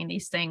you're doing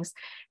these things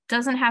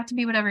doesn't have to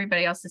be what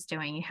everybody else is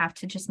doing. You have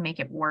to just make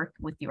it work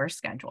with your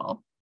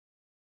schedule.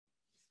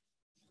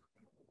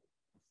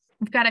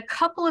 We've got a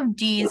couple of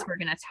D's we're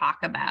going to talk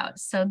about.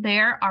 So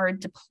there are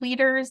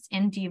depleters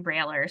and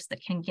derailers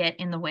that can get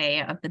in the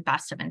way of the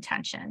best of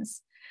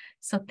intentions.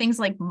 So things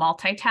like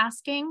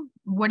multitasking.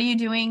 What are you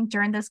doing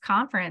during this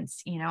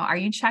conference? Are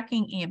you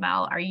checking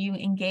email? Are you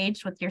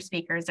engaged with your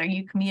speakers? Are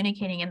you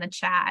communicating in the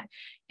chat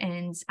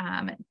and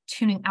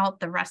tuning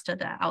out the rest of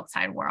the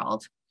outside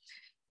world?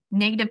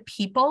 Negative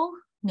people,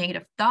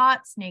 negative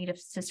thoughts, negative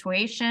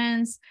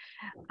situations,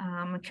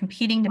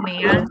 competing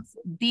demands,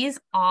 these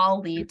all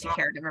lead to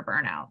caregiver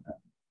burnout.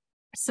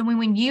 So when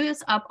we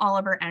use up all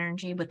of our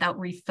energy without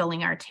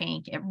refilling our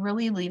tank, it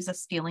really leaves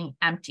us feeling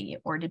empty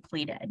or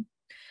depleted.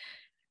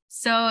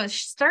 So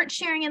start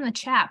sharing in the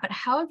chat, but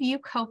how have you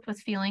coped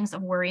with feelings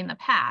of worry in the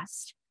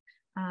past?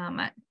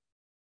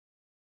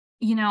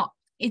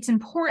 It's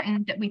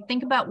important that we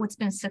think about what's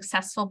been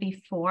successful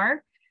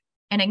before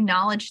and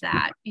acknowledge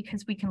that,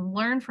 because we can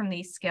learn from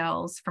these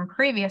skills from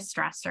previous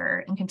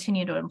stressor and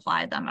continue to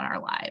apply them in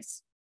our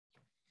lives.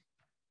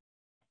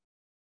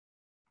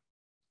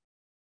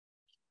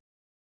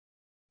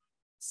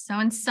 So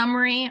in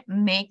summary,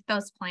 make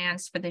those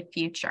plans for the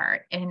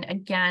future. And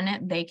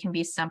again, they can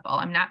be simple.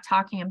 I'm not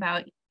talking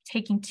about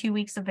taking 2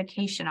 weeks of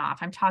vacation off.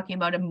 I'm talking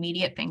about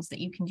immediate things that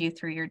you can do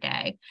through your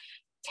day.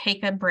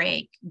 Take a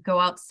break, go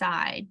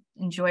outside,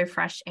 enjoy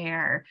fresh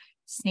air,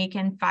 sneak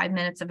in 5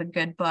 minutes of a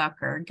good book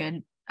or a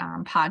good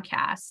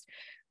podcast.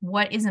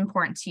 What is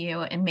important to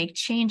you, and make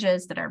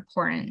changes that are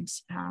important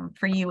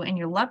for you and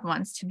your loved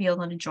ones to be able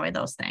to enjoy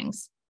those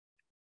things.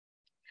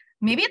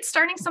 Maybe it's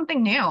starting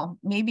something new.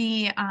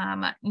 Maybe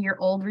your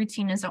old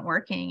routine isn't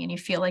working and you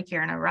feel like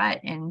you're in a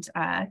rut, and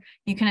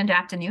you can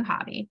adapt a new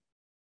hobby.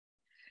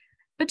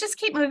 But just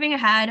keep moving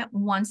ahead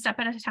one step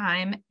at a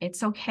time.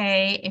 It's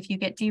okay if you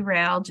get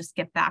derailed, just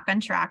get back on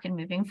track and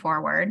moving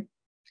forward.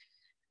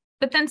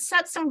 But then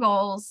set some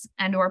goals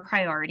and/or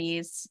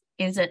priorities.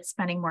 Is it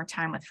spending more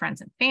time with friends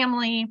and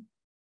family?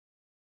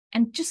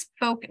 And just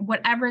focus,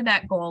 whatever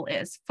that goal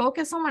is,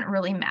 focus on what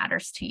really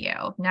matters to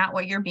you, not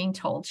what you're being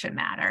told should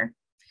matter.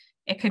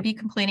 It could be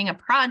completing a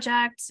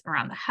project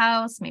around the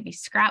house, maybe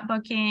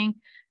scrapbooking.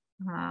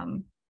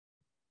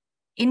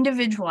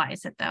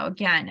 Individualize it though.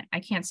 Again, I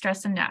can't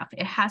stress enough.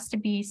 It has to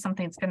be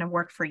something that's going to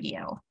work for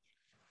you.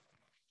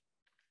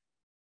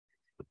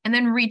 And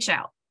then reach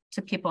out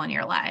to people in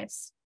your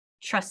lives,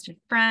 trusted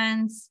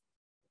friends,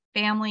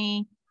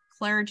 family,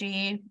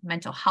 clergy,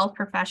 mental health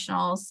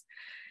professionals.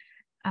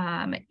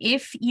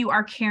 If you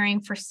are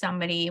caring for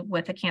somebody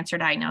with a cancer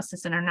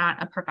diagnosis and are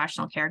not a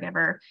professional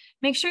caregiver,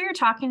 make sure you're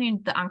talking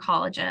to the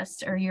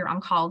oncologist or your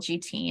oncology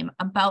team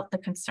about the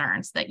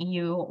concerns that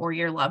you or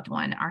your loved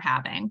one are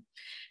having.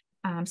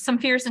 Some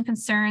fears and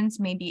concerns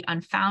may be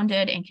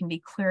unfounded and can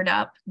be cleared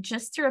up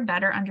just through a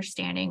better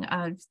understanding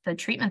of the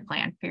treatment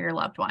plan for your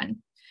loved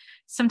one.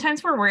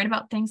 Sometimes we're worried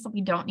about things that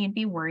we don't need to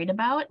be worried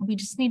about. We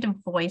just need to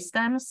voice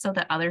them so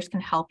that others can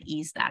help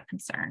ease that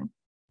concern.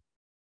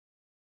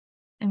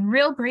 And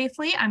real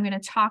briefly, I'm going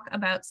to talk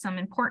about some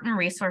important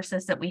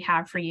resources that we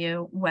have for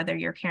you, whether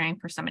you're caring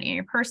for somebody in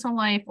your personal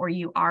life or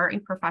you are a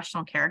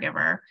professional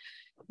caregiver.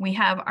 We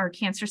have our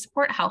Cancer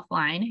Support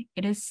Helpline.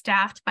 It is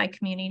staffed by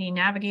community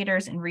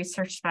navigators and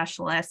research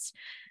specialists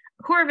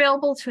who are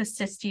available to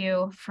assist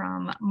you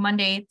from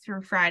Monday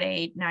through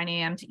Friday, 9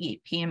 a.m. to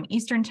 8 p.m.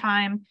 Eastern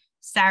Time,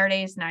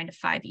 Saturdays, 9 to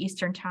 5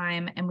 Eastern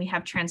Time, and we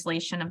have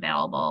translation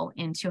available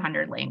in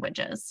 200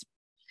 languages.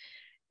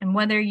 And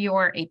whether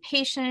you're a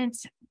patient,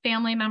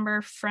 family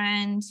member,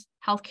 friend,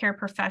 healthcare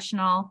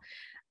professional,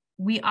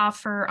 we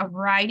offer a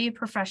variety of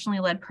professionally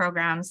led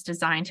programs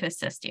designed to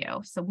assist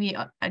you. So we,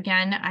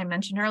 again, I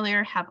mentioned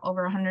earlier, have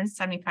over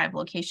 175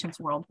 locations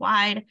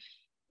worldwide.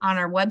 On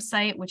our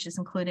website, which is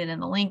included in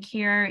the link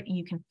here,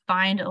 you can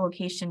find a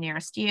location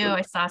nearest you.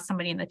 I saw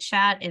somebody in the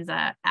chat is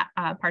a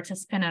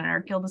participant in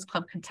our Gilda's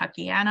Club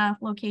Kentuckiana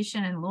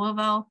location in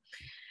Louisville.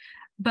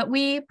 But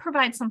we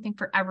provide something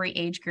for every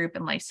age group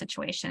and life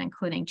situation,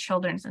 including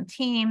children and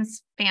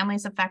teens,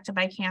 families affected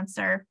by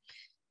cancer.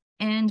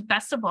 And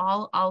best of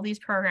all these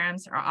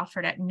programs are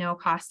offered at no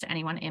cost to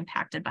anyone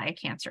impacted by a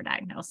cancer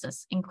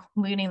diagnosis,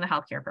 including the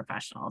healthcare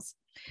professionals.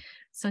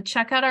 So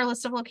check out our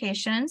list of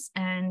locations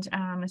and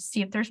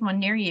see if there's one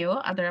near you.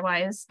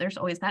 Otherwise, there's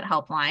always that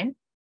helpline.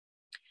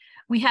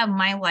 We have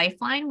My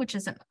Lifeline, which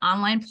is an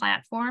online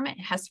platform. It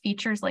has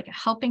features like a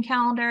helping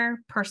calendar,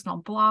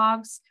 personal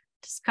blogs,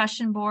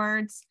 discussion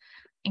boards,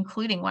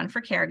 including one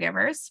for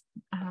caregivers.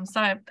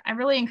 So I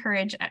really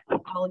encourage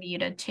all of you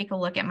to take a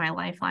look at My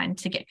Lifeline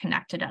to get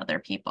connected to other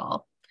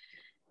people.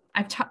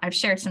 I've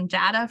shared some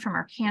data from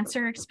our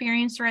Cancer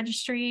Experience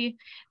Registry.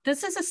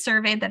 This is a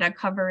survey that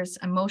covers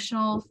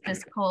emotional,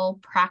 physical,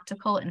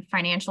 practical, and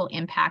financial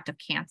impact of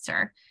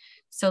cancer,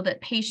 so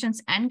that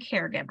patients and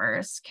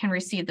caregivers can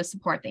receive the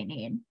support they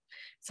need.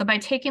 So by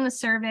taking the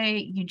survey,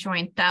 you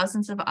join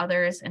thousands of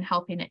others in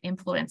helping to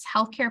influence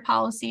healthcare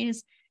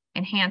policies,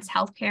 enhance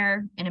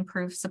healthcare, and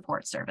improve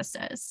support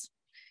services.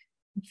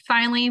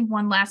 Finally,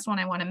 one last one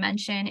I want to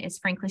mention is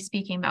Frankly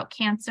Speaking About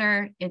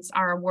Cancer. It's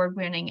our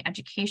award-winning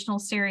educational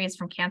series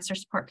from Cancer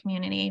Support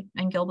Community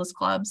and Gilda's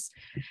Clubs.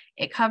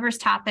 It covers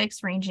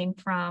topics ranging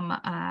from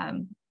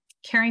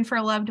caring for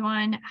a loved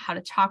one, how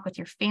to talk with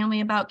your family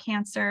about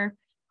cancer,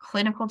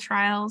 clinical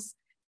trials,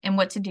 and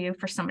what to do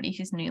for somebody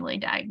who's newly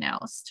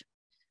diagnosed.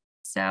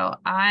 So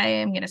I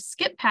am going to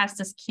skip past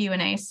this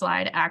Q&A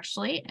slide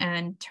actually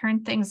and turn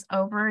things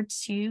over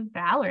to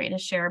Valarie to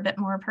share a bit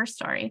more of her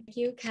story. Thank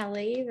you,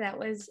 Kelly. That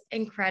was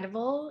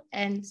incredible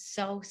and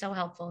so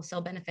helpful,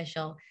 so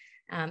beneficial.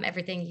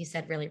 Everything you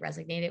said really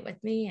resonated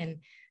with me, and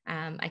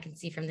I can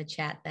see from the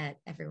chat that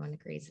everyone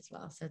agrees as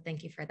well. So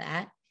thank you for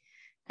that.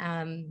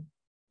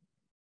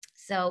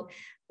 So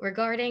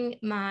regarding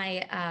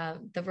my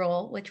the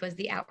role, which was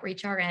the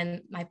Outreach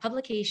RN, my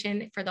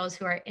publication, for those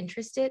who are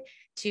interested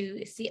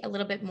to see a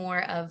little bit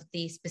more of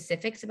the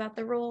specifics about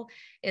the role,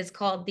 is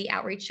called The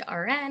Outreach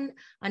RN,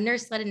 a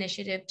nurse-led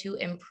initiative to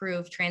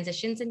improve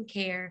transitions in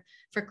care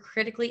for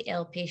critically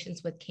ill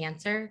patients with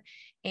cancer.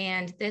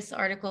 And this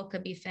article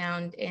could be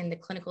found in the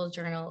Clinical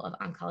Journal of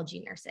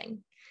Oncology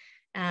Nursing.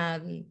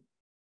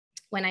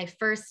 When I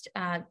first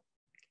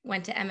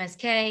went to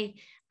MSK,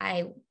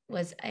 I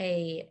was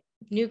a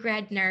new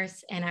grad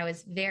nurse, and I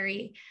was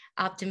very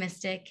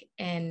optimistic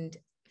and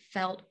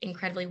felt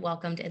incredibly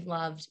welcomed and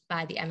loved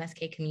by the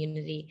MSK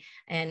community,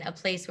 and a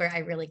place where I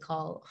really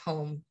call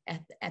home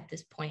at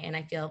this point. And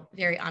I feel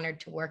very honored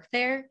to work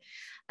there.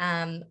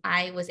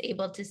 I was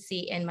able to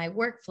see in my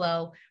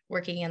workflow,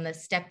 working in the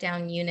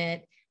step-down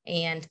unit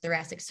and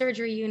thoracic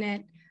surgery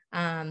unit,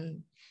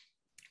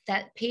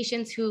 that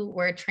patients who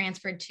were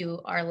transferred to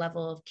our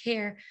level of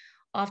care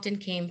often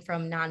came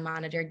from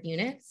non-monitored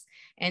units.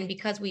 And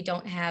because we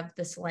don't have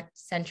the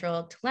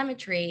central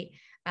telemetry,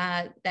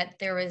 that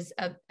there was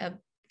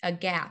a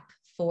gap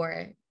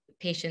for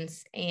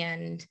patients.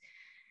 And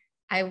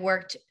I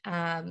worked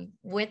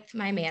with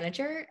my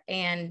manager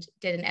and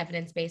did an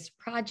evidence-based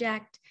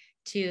project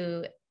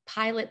to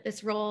pilot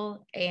this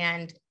role,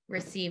 and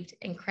received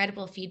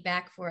incredible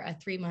feedback for a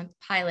 3-month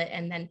pilot,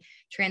 and then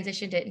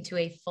transitioned it into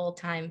a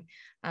full-time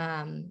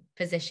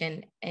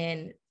position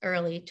in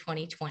early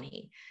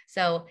 2020.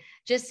 So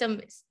just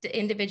some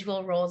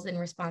individual roles and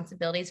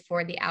responsibilities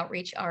for the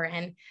Outreach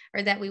RN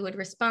are that we would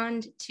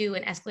respond to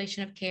an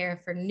escalation of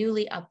care for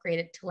newly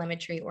upgraded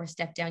telemetry or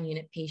step-down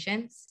unit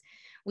patients.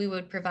 We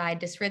would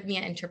provide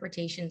dysrhythmia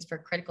interpretations for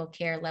critical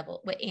care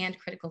level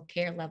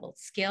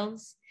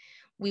skills.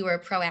 We were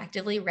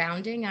proactively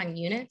rounding on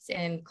units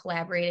and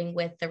collaborating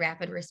with the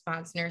rapid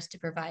response nurse to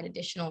provide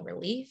additional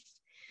relief.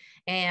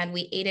 And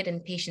we aided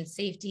in patient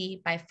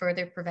safety by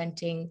further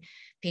preventing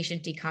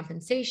patient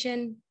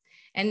decompensation.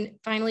 And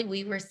finally,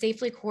 we were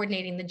safely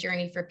coordinating the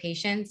journey for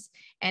patients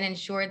and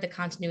ensured the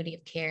continuity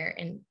of care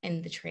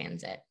in the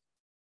transit.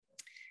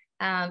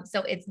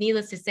 So it's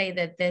needless to say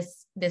that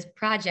this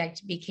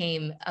project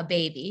became a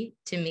baby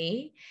to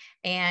me,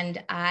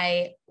 and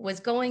I was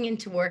going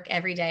into work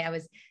every day. I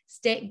was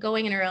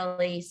going in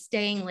early,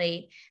 staying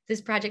late.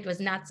 This project was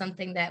not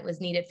something that was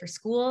needed for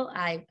school.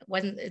 I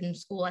wasn't in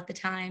school at the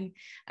time.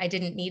 I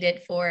didn't need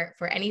it for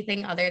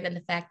anything other than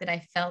the fact that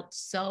I felt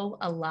so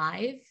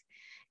alive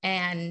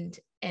and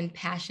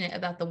passionate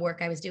about the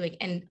work I was doing,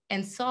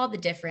 and saw the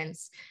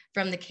difference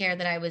from the care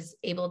that I was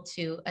able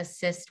to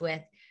assist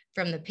with,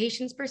 from the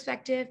patient's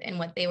perspective and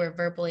what they were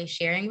verbally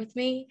sharing with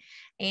me,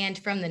 and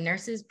from the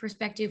nurses'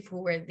 perspective, who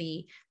were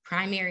the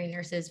primary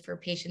nurses for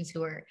patients who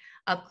were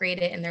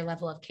upgraded in their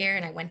level of care,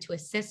 and I went to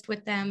assist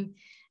with them.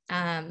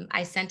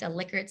 I sent a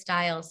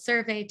Likert-style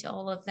survey to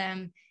all of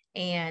them,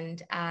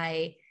 and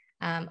I,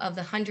 of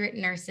the 100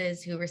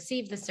 nurses who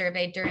received the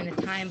survey during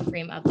the time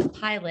frame of the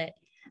pilot,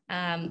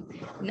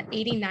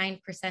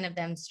 89% of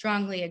them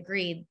strongly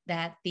agreed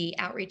that the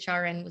Outreach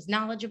RN was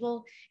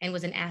knowledgeable and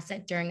was an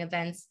asset during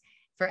events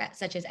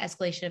such as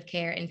escalation of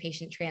care and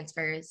patient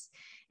transfers.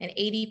 And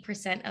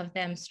 80% of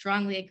them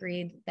strongly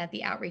agreed that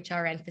the Outreach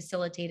RN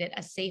facilitated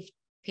a safe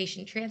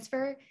patient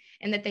transfer,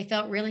 and that they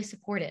felt really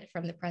supported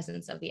from the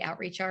presence of the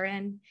Outreach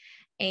RN.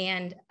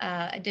 And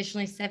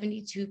additionally,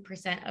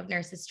 72% of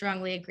nurses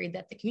strongly agreed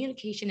that the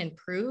communication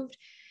improved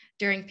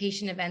during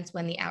patient events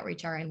when the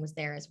outreach RN was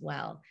there as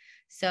well.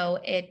 So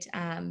it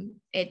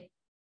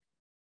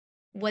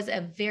was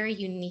a very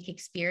unique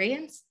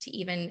experience to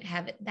even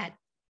have that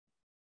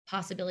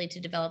possibility to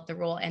develop the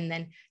role and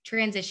then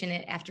transition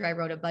it after I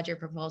wrote a budget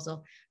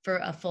proposal for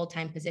a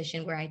full-time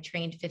position where I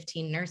trained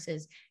 15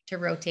 nurses to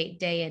rotate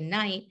day and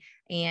night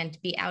and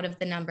be out of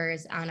the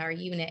numbers on our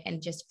unit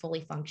and just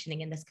fully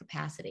functioning in this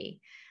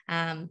capacity.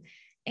 And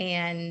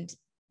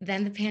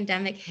then the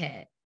pandemic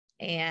hit,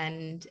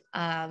 and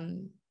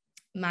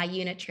my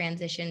unit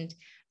transitioned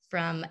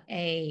from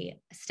a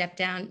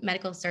step-down,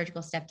 medical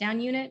surgical step-down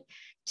unit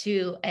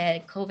to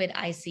a COVID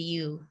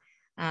ICU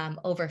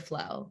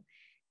overflow.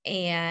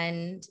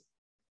 And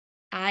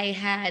I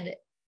had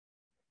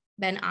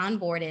been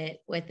onboarded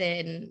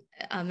within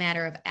a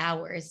matter of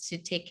hours to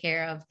take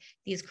care of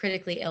these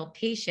critically ill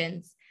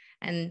patients,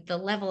 and the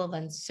level of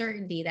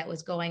uncertainty that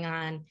was going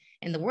on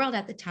in the world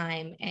at the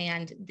time,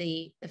 and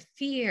the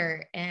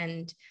fear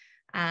and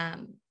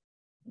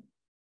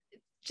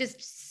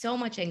just so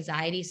much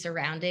anxiety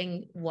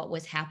surrounding what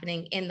was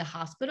happening in the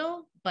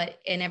hospital, but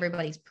in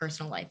everybody's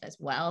personal life as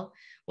well,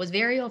 was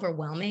very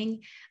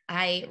overwhelming.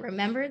 I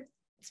remembered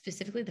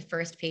specifically the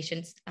first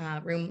patient's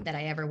room that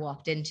I ever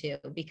walked into,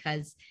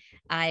 because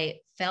I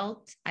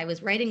felt I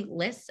was writing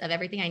lists of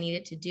everything I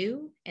needed to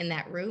do in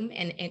that room,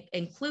 and it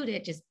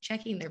included just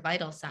checking their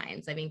vital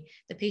signs. I mean,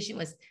 the patient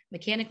was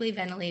mechanically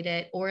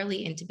ventilated,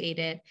 orally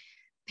intubated,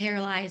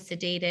 paralyzed,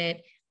 sedated,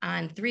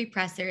 on 3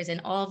 pressors,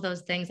 and all of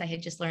those things I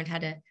had just learned how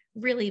to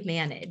really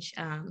manage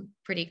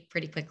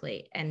pretty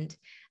quickly. And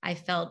I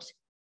felt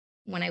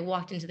when I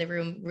walked into the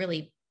room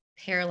really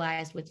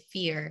paralyzed with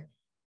fear,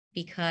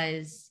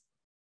 because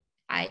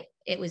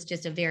it was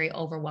just a very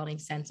overwhelming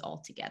sense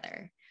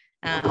altogether.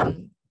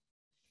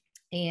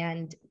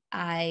 And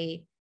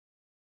I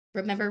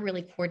remember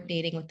really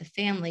coordinating with the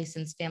family,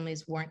 since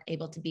families weren't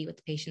able to be with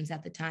the patients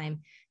at the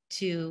time,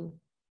 to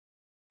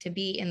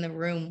be in the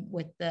room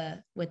with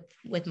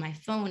my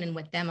phone and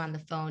with them on the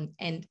phone.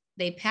 And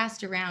they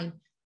passed around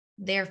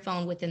their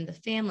phone within the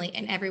family,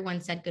 and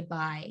everyone said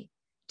goodbye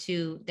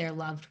to their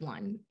loved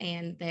one,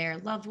 and their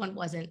loved one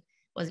wasn't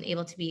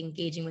able to be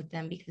engaging with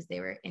them because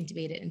they were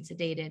intubated and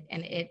sedated.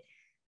 And it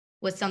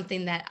was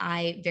something that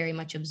I very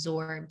much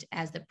absorbed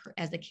as the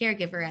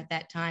caregiver at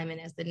that time and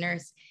as the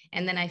nurse.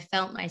 And then I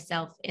felt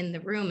myself in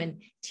the room,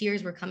 and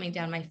tears were coming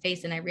down my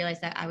face. And I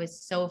realized that I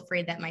was so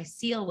afraid that my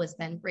seal was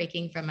then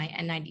breaking from my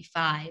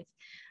N95,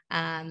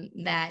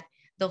 that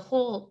the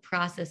whole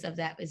process of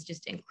that was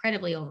just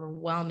incredibly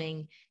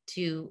overwhelming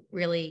to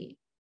really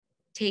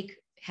take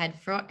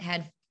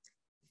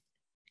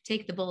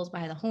the bulls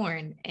by the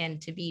horn and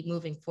to be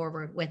moving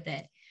forward with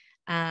it.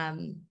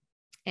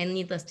 And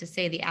needless to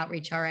say, the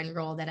outreach RN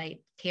role that I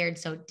cared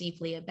so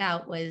deeply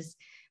about was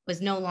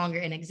no longer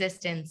in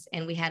existence.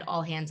 And we had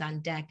all hands on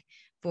deck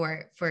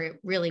for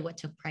really what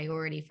took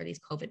priority for these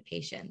COVID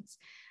patients.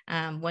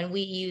 When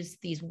we use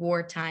these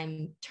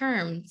wartime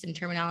terms and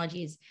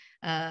terminologies,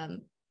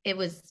 it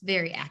was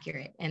very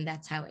accurate, and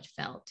that's how it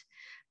felt.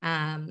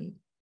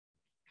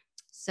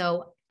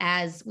 So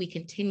as we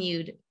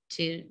continued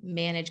to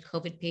manage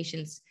COVID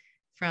patients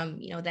from,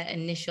 that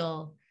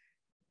initial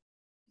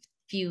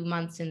few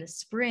months in the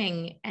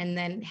spring, and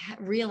then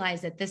realize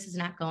that this is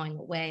not going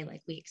away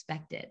like we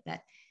expected,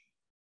 that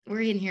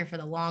we're in here for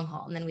the long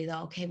haul. And then we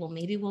thought, okay, well,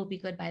 maybe we'll be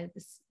good by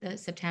the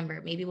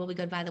September, maybe we'll be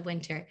good by the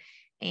winter.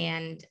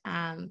 And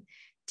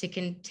to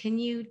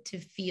continue to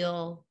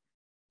feel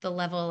the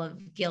level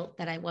of guilt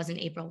that I wasn't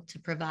able to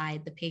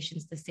provide the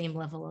patients the same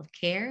level of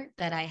care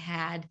that I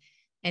had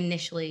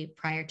initially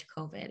prior to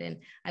COVID.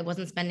 And I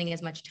wasn't spending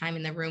as much time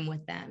in the room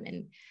with them.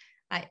 And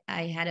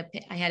I had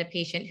a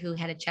patient who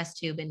had a chest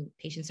tube, and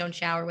patients don't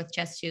shower with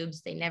chest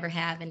tubes. They never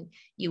have. And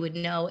you would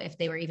know if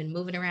they were even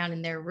moving around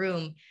in their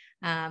room,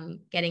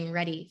 getting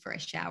ready for a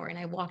shower. And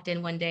I walked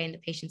in one day and the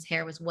patient's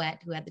hair was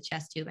wet, who had the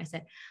chest tube. I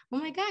said, "Oh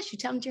my gosh, you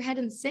dumped your head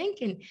in the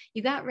sink and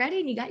you got ready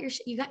and you got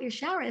your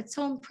shower. That's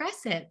so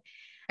impressive."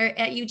 Or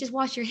you just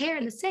washed your hair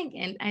in the sink.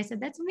 And I said,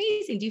 "That's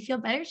amazing. Do you feel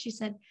better?" She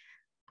said,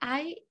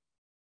 I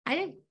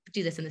didn't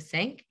do this in the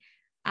sink.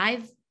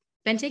 I've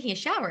been taking a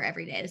shower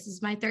every day. This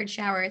is my 3rd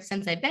shower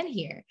since I've been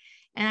here.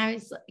 And I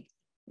was like,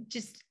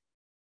 just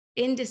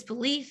in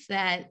disbelief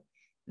that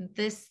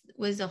this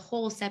was a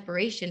whole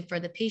separation for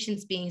the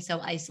patients being so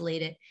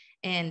isolated,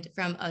 and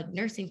from a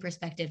nursing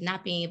perspective,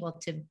 not being able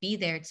to be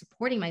there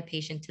supporting my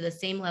patient to the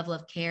same level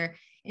of care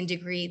and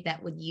degree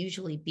that would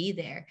usually be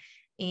there.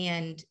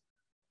 And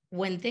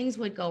when things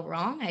would go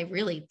wrong, I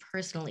really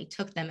personally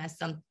took them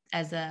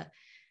as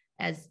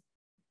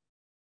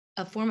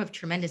a form of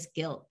tremendous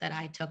guilt that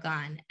I took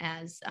on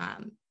as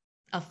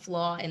a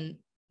flaw in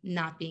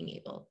not being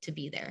able to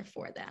be there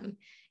for them.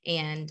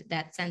 And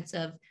that sense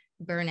of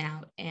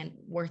burnout and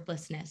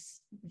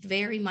worthlessness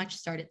very much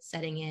started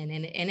setting in,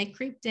 and it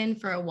creeped in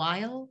for a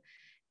while.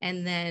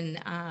 And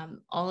then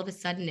all of a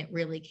sudden it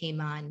really came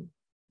on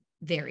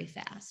very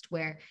fast,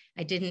 where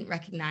I didn't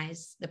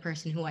recognize the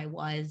person who I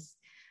was,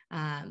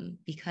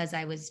 because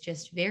I was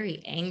just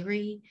very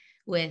angry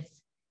with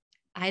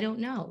I don't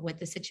know what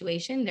the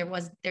situation,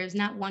 there's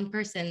not one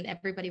person,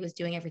 everybody was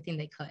doing everything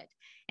they could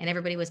and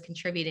everybody was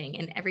contributing.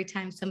 And every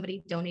time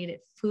somebody donated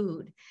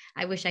food,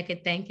 I wish I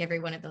could thank every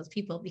one of those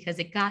people because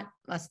it got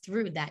us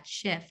through that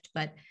shift.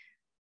 But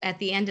at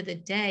the end of the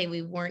day,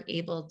 we weren't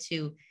able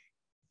to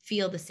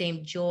feel the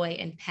same joy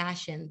and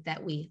passion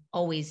that we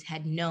always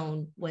had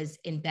known was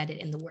embedded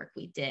in the work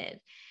we did.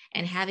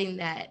 And having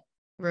that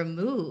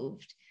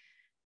removed,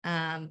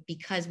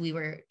 because we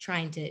were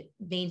trying to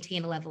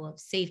maintain a level of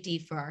safety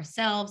for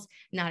ourselves,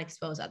 not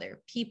expose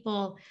other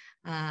people,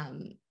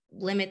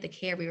 limit the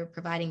care we were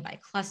providing by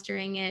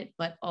clustering it,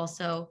 but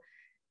also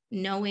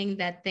knowing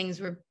that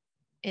things were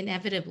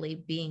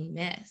inevitably being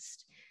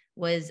missed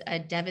was a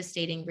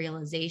devastating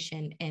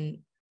realization. And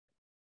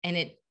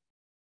it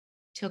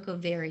took a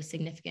very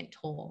significant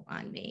toll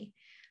on me.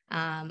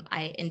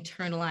 I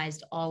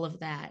internalized all of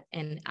that,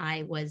 and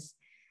I was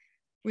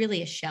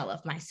really a shell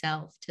of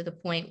myself to the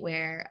point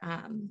where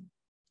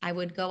I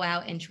would go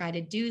out and try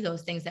to do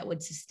those things that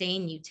would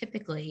sustain you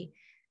typically.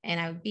 And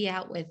I would be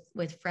out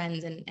with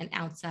friends in an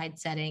outside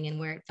setting and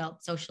where it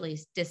felt socially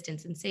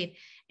distanced and safe.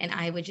 And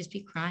I would just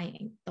be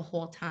crying the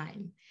whole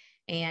time.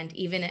 And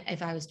even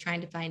if I was trying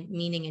to find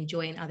meaning and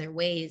joy in other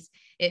ways,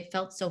 it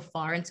felt so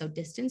far and so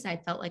distant. I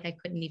felt like I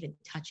couldn't even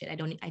touch it. I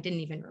didn't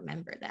even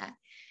remember that.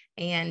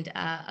 And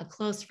a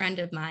close friend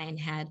of mine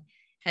had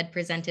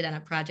presented on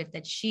a project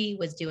that she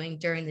was doing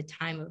during the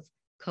time of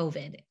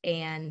COVID.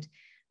 And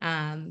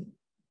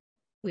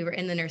we were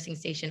in the nursing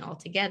station all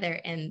together,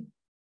 and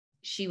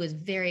she was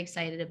very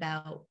excited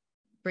about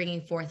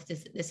bringing forth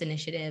this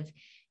initiative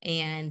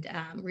and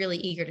really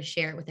eager to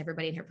share it with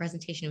everybody. And her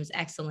presentation was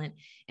excellent.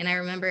 And I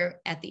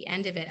remember at the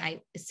end of it,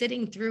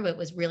 sitting through it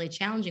was really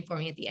challenging for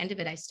me. At the end of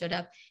it, I stood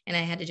up and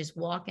I had to just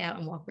walk out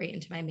and walk right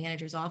into my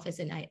manager's office.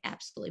 And I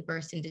absolutely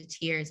burst into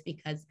tears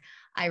because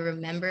I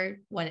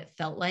remembered what it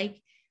felt like.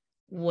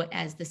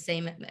 As the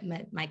same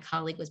my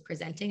colleague was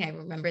presenting, I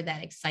remember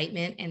that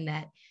excitement and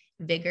that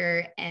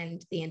vigor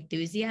and the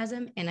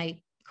enthusiasm, and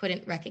I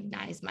couldn't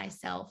recognize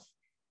myself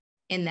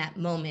in that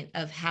moment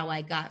of how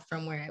I got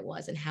from where I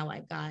was and how I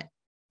got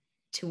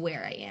to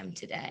where I am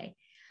today,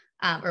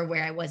 or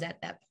where I was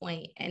at that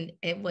point. And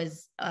it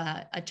was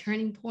a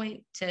turning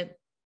point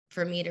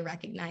for me to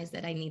recognize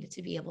that I needed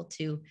to be able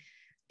to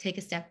take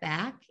a step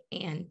back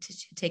and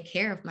to take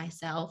care of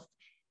myself,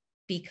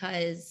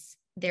 because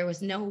there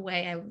was no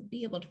way I would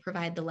be able to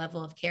provide the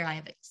level of care I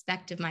have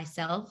expected of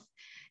myself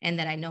and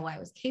that I know I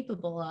was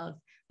capable of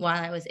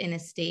while I was in a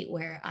state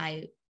where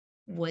I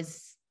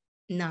was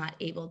not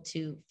able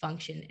to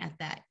function at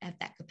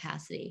that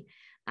capacity.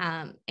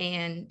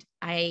 And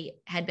I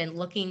had been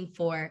looking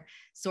for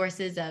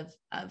sources of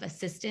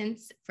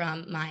assistance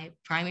from my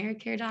primary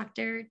care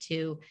doctor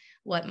to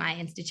what my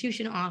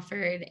institution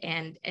offered,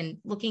 and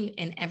looking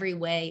in every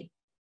way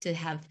to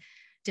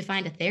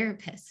find a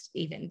therapist,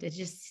 even to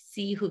just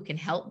see who can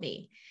help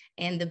me.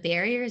 And the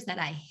barriers that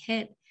I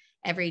hit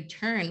every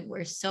turn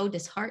were so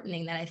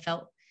disheartening that I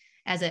felt,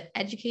 as an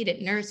educated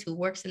nurse who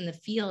works in the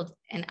field,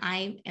 and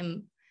I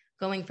am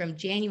going from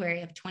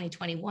January of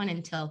 2021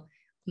 until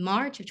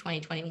March of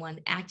 2021,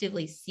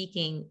 actively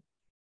seeking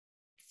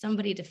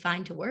somebody to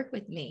find to work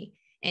with me,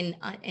 and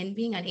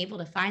being unable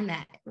to find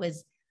that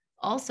was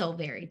also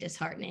very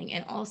disheartening,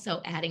 and also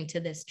adding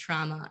to this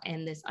trauma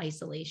and this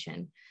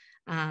isolation.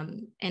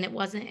 And it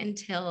wasn't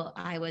until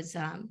I was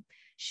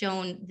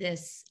shown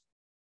this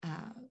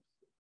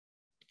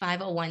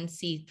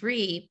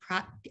 501c3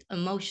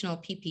 emotional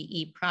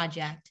PPE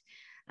project,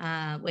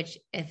 which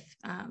if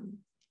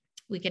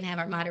we can have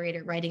our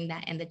moderator writing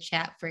that in the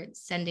chat for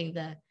sending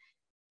the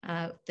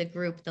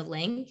group the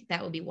link,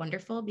 that would be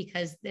wonderful,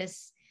 because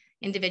this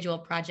individual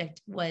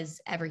project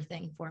was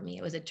everything for me.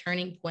 It was a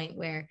turning point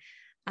where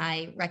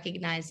I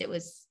recognized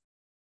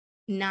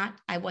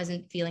I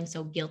wasn't feeling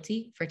so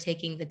guilty for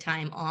taking the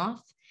time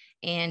off,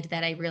 and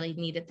that I really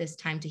needed this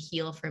time to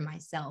heal for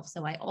myself.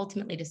 So I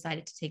ultimately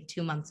decided to take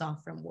 2 months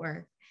off from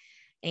work.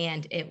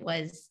 And it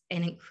was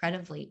an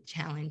incredibly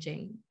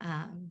challenging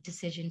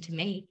decision to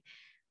make,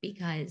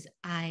 because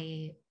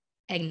I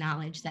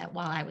acknowledged that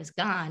while I was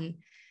gone,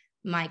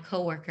 my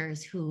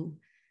coworkers who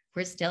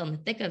were still in the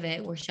thick of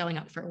it were showing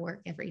up for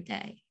work every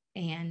day.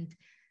 And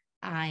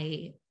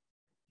I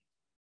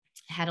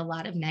had a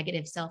lot of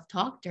negative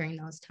self-talk during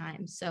those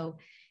times. So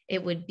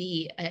it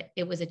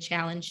was a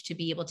challenge to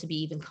be able to be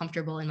even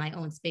comfortable in my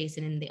own space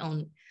and in the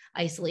own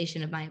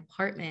isolation of my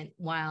apartment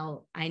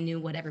while I knew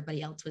what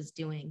everybody else was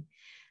doing.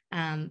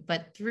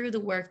 But through the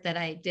work that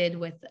I did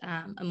with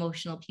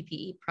Emotional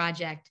PPE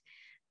Project,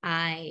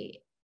 I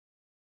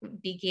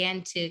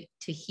began to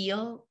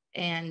heal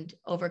and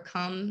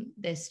overcome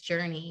this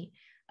journey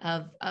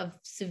of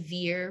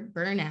severe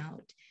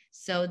burnout,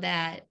 so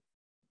that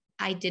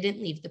I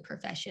didn't leave the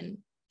profession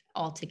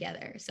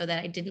altogether, so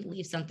that I didn't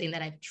leave something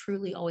that I've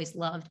truly always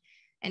loved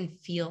and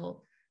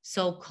feel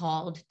so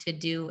called to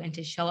do and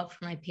to show up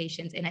for my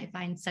patients. And I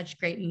find such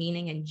great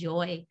meaning and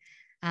joy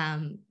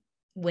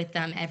with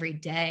them every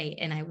day.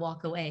 And I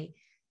walk away,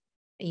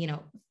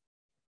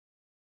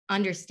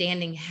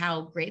 understanding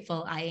how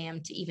grateful I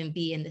am to even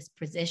be in this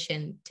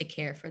position to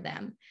care for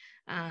them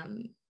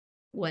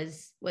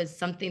was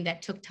something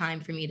that took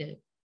time for me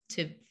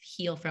to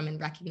heal from and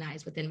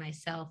recognize within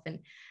myself. And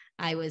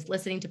I was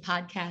listening to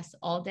podcasts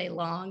all day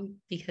long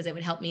because it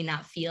would help me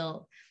not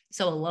feel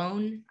so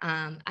alone.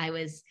 I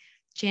was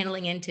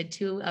channeling into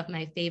two of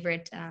my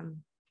favorite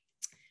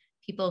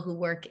people who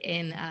work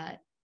in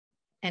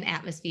an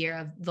atmosphere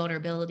of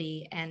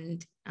vulnerability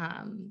and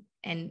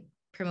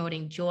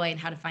promoting joy and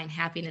how to find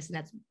happiness. And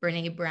that's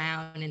Brene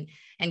Brown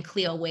and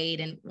Cleo Wade.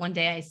 And one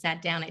day I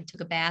sat down, I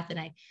took a bath, and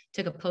I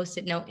took a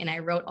Post-it note and I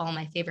wrote all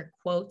my favorite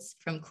quotes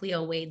from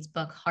Cleo Wade's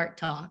book, Heart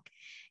Talk.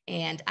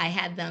 And I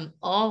had them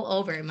all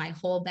over my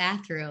whole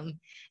bathroom.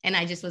 And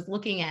I just was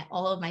looking at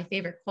all of my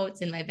favorite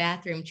quotes in my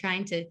bathroom,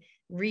 trying to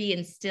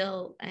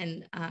reinstill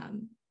and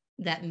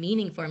that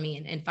meaning for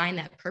me and find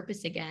that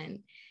purpose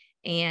again.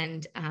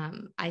 And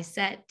I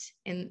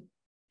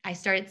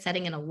started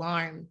setting an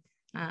alarm,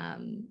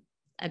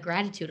 a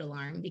gratitude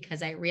alarm,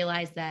 because I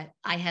realized that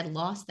I had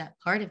lost that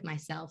part of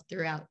myself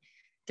throughout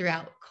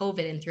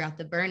COVID and throughout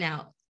the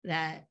burnout,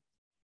 that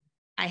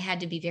I had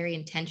to be very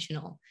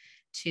intentional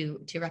to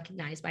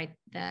recognize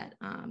that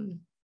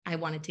I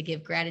wanted to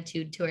give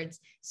gratitude towards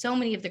so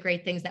many of the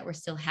great things that were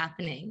still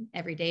happening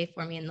every day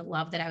for me, and the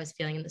love that I was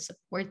feeling and the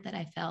support that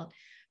I felt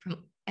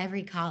from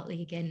every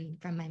colleague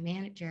and from my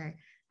manager,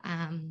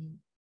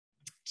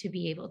 to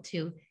be able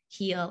to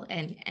heal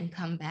and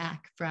come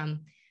back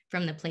from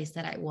the place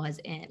that I was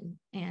in.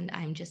 And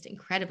I'm just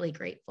incredibly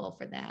grateful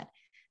for that.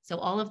 So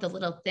all of the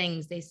little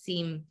things, they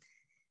seem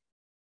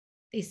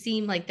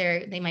like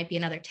they might be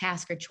another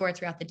task or chore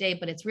throughout the day,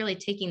 but it's really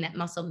taking that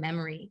muscle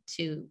memory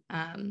to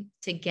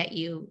get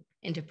you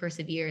and to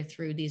persevere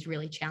through these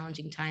really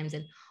challenging times.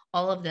 And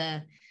all of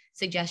the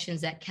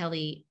suggestions that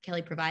Kelly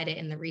provided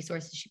and the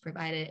resources she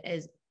provided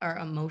are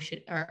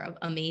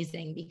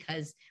amazing,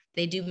 because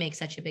they do make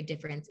such a big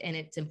difference. And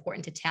it's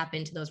important to tap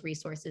into those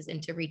resources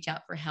and to reach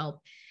out for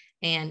help.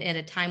 And at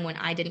a time when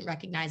I didn't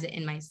recognize it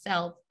in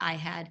myself, I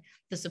had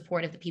the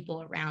support of the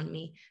people around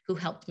me who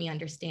helped me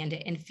understand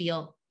it and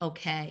feel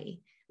okay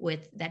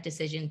with that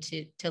decision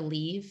to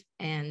leave,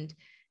 and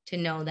to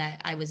know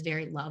that I was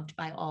very loved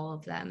by all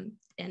of them,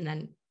 and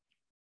then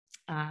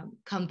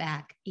come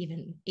back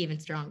even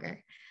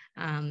stronger.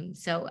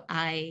 So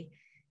I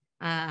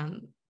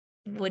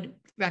would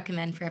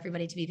recommend for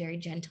everybody to be very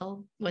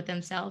gentle with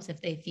themselves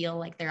if they feel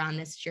like they're on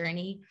this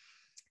journey.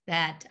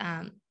 That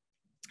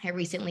I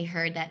recently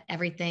heard that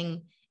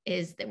everything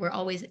is that we're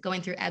always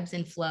going through ebbs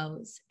and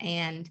flows,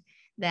 and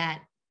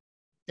that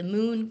the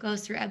moon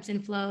goes through ebbs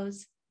and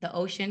flows, the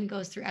ocean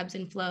goes through ebbs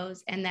and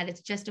flows, and that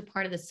it's just a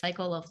part of the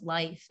cycle of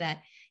life,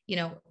 that,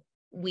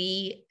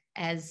 we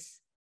as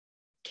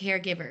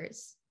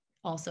caregivers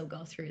also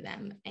go through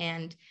them,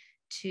 and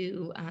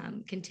to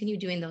continue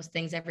doing those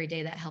things every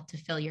day that help to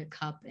fill your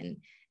cup,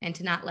 and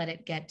to not let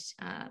it get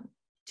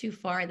too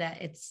far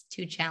that it's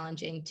too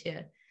challenging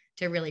to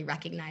really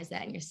recognize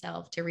that in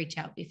yourself, to reach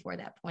out before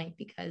that point,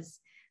 because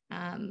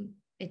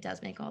it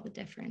does make all the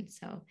difference.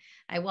 So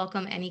I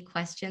welcome any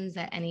questions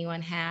that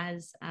anyone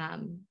has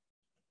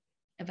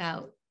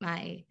about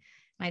my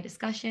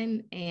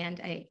discussion,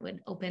 and I would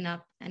open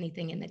up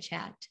anything in the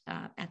chat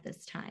at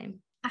this time.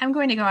 I'm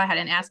going to go ahead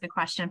and ask a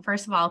question.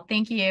 First of all,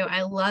 thank you.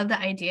 I love the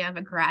idea of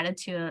a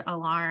gratitude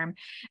alarm.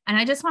 And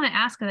I just want to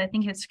ask, because I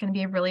think it's going to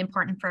be really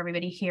important for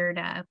everybody here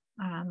to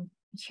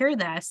hear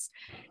this.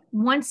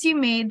 Once you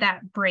made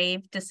that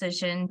brave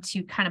decision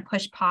to kind of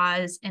push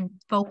pause and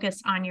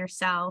focus on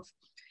yourself,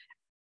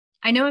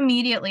 I know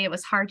immediately it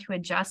was hard to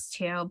adjust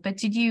to, but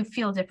did you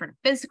feel different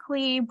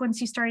physically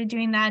once you started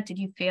doing that? Did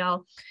you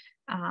feel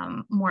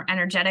more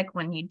energetic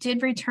when you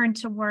did return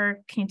to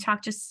work? Can you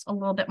talk just a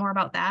little bit more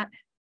about that?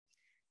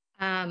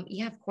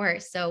 Yeah, of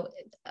course. So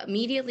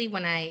immediately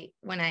when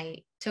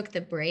I took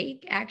the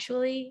break,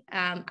 actually,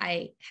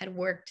 I had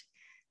worked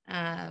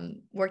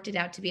it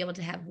out to be able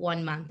to have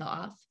 1 month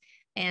off.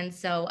 And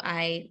so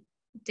I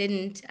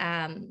didn't,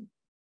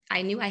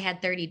 I knew I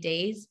had 30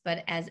 days,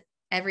 but as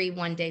every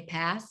one day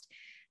passed,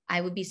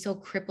 I would be so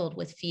crippled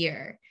with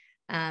fear,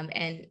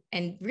 and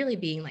really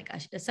being like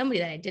somebody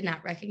that I did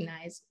not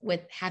recognize,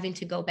 with having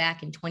to go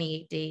back in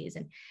 28 days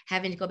and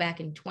having to go back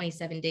in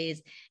 27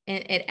 days.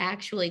 And it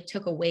actually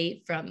took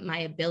away from my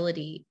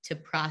ability to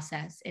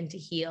process and to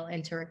heal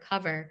and to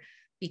recover,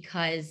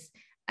 because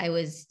I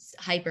was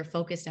hyper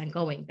focused on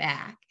going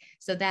back.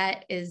 So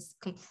that is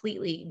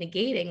completely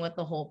negating what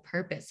the whole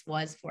purpose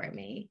was for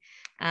me.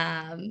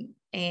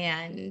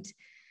 And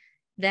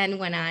then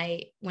when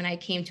I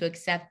came to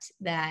accept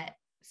that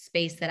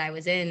space that I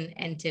was in,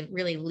 and to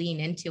really lean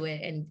into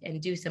it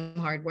and do some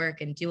hard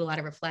work and do a lot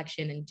of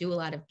reflection and do a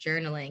lot of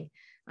journaling,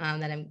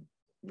 that I'm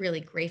really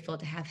grateful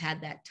to have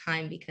had that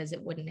time, because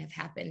it wouldn't have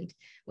happened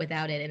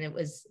without it. And it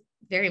was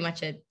very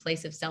much a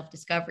place of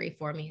self-discovery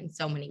for me in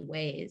so many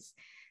ways.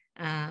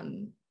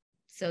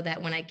 So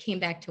that when I came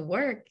back to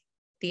work,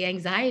 the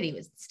anxiety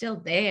was still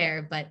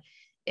there, but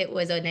it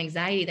was an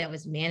anxiety that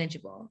was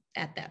manageable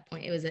at that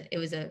point. It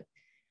was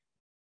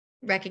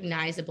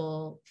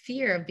recognizable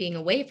fear of being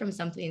away from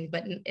something,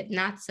 but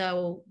not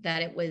so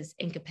that it was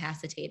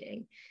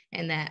incapacitating,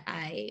 and that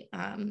I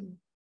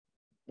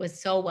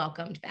was so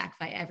welcomed back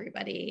by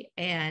everybody.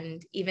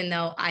 And even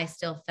though I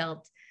still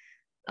felt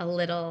a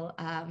little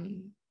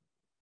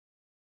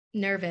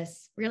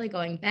nervous really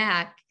going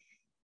back,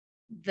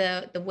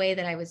 the way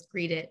that I was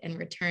greeted and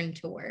returned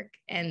to work,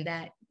 and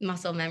that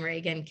muscle memory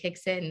again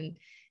kicks in.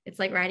 It's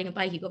like riding a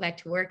bike. You go back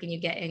to work and you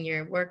get in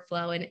your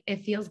workflow and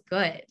it feels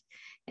good.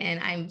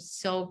 And I'm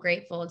so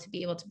grateful to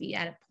be able to be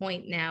at a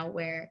point now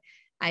where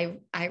I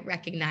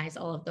recognize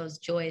all of those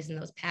joys and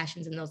those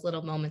passions and those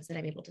little moments that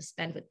I'm able to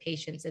spend with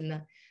patients,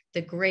 and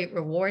the great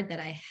reward that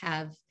I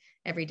have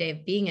every day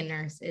of being a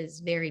nurse is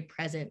very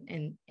present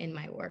in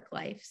my work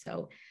life.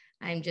 So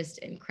I'm just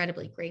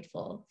incredibly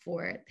grateful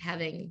for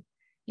having,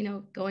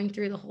 going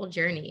through the whole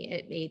journey.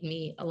 It made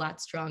me a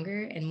lot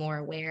stronger and more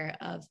aware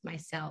of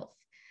myself.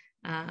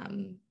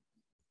 And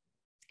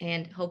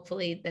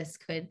hopefully this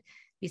could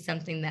be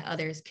something that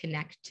others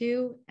connect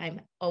to. I'm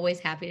always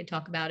happy to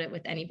talk about it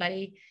with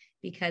anybody,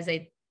 because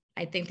I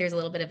think there's a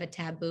little bit of a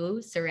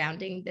taboo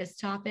surrounding this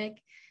topic.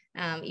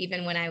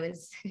 Even when I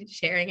was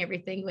sharing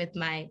everything with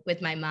my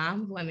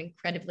mom, who I'm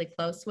incredibly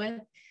close with,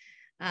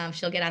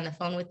 she'll get on the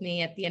phone with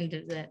me at the end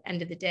of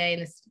the day.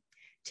 And this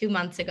 2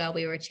 months ago,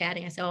 we were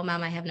chatting. I said, "Oh,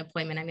 Mom, I have an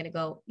appointment. I'm going to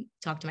go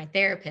talk to my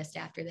therapist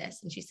after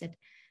this." And she said,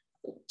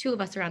 two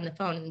of us are on the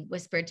phone, and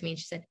whispered to me, and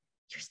she said,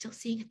 "You're still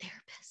seeing a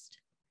therapist?"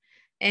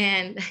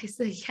 And I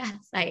said,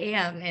 "Yes, I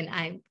am. And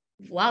I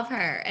love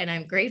her and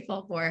I'm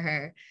grateful for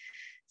her."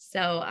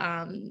 So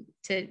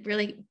to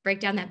really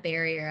break down that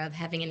barrier of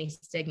having any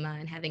stigma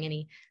and having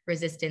any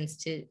resistance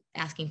to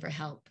asking for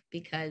help,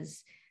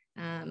 because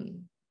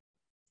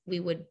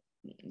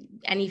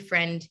any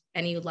friend,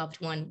 any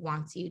loved one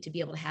wants you to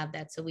be able to have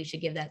that. So we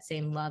should give that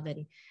same love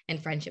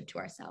and friendship to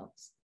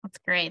ourselves. That's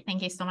great.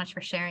 Thank you so much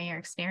for sharing your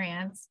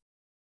experience.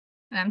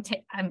 And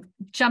I'm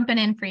jumping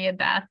in for you,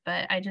 Beth,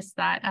 but I just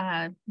thought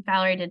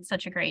Valarie did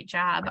such a great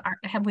job.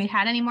 Have we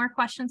had any more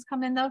questions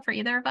come in though for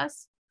either of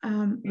us?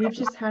 We've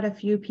just had a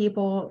few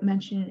people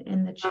mention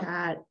in the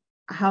chat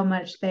how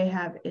much they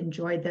have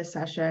enjoyed this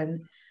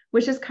session,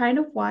 which is kind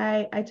of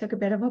why I took a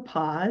bit of a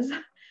pause,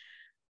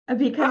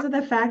 because of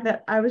the fact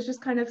that I was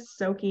just kind of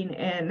soaking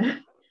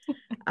in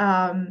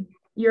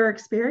your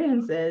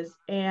experiences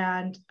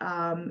and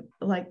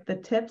like the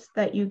tips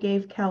that you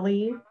gave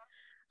Kelly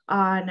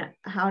on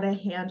how to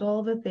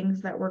handle the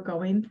things that we're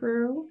going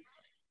through.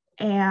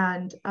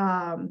 And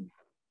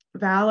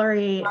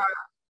Valarie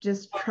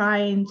just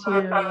trying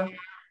to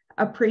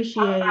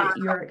appreciate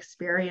your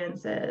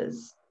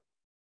experiences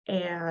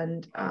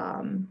and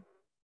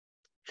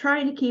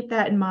trying to keep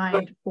that in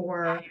mind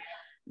for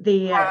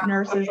the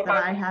nurses that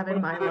I have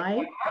in my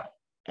life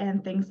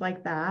and things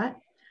like that.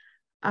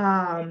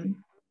 And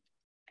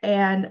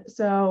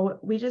so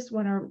we just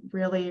want to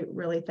really,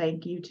 really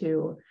thank you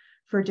too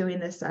for doing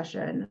this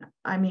session.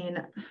 I mean,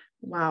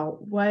 wow,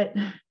 what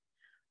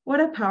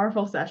a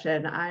powerful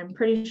session. I'm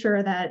pretty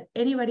sure that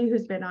anybody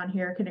who's been on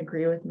here can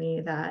agree with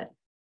me that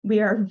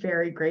we are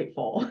very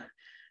grateful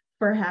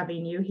for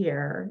having you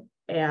here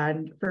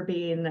and for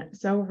being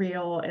so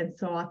real and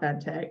so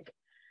authentic.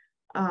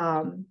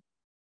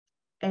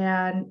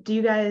 And do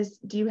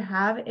you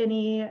have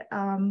any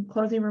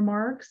closing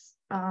remarks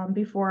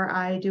before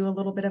I do a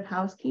little bit of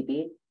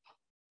housekeeping?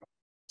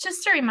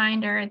 Just a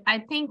reminder, I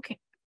think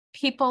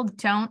people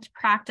don't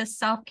practice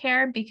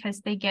self-care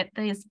because they get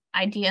this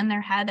idea in their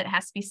head that it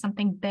has to be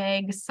something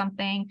big,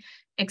 something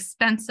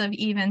expensive,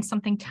 even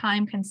something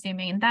time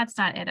consuming. And that's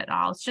not it at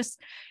all. It's just,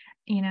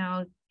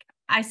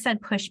 I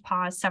said push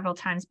pause several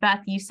times.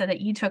 Beth, you said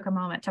that you took a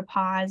moment to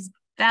pause.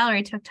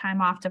 Valarie took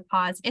time off to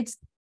pause. It's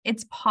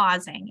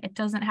pausing. It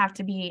doesn't have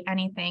to be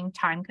anything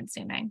time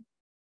consuming.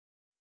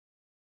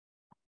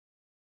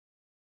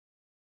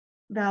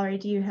 Valarie,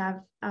 do you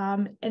have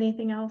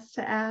anything else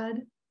to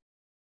add?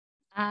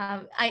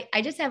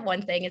 I just have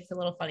one thing. It's a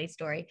little funny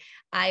story.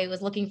 I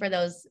was looking for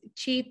those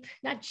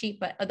not cheap,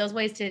 but those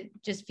ways to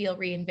just feel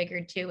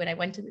reinvigorated too. And I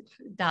went to the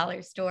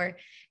dollar store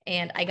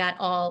and I got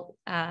all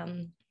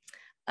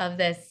of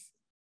this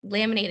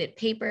laminated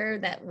paper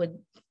that would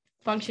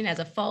function as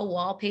a faux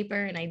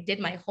wallpaper. And I did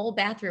my whole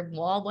bathroom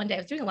wall one day. I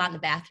was doing a lot in the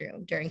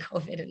bathroom during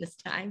COVID in this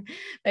time,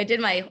 but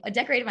I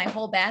decorated my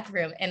whole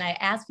bathroom and I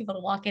asked people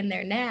to walk in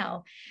there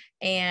now.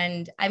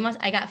 And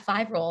I got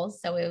 5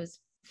 rolls. So it was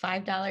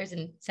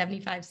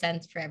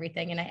 $5.75 for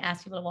everything. And I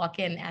asked people to walk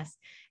in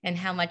and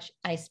how much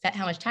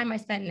time I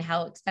spent and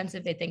how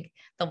expensive they think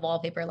the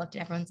wallpaper looked.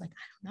 And everyone's like,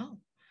 "I don't know.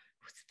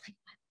 Was it like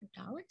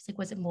 $500? Like,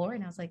 was it more?"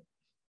 And I was like,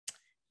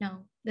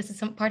 "No, this is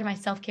some part of my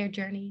self-care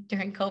journey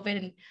during COVID."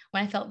 And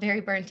when I felt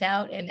very burnt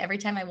out, and every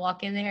time I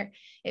walk in there,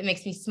 it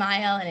makes me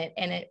smile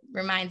and it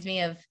reminds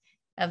me of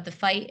the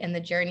fight and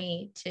the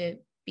journey to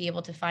be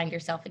able to find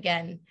yourself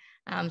again.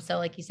 So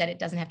like you said, it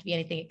doesn't have to be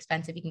anything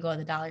expensive. You can go to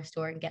the dollar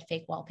store and get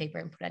fake wallpaper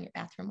and put on your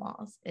bathroom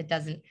walls. It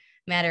doesn't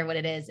matter what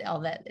it is, all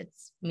that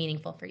it's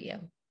meaningful for you.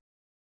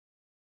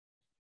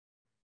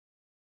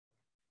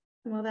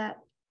 Well,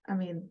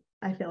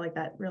 I feel like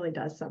that really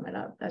does sum it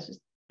up. That's just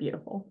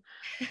beautiful.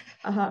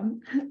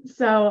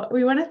 So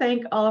we want to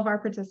thank all of our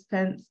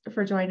participants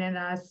for joining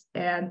us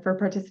and for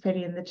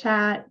participating in the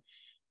chat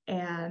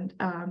and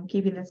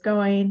keeping this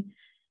going.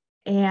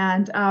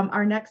 And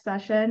our next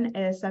session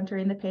is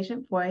Centering the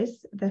Patient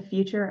Voice, the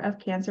Future of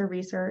Cancer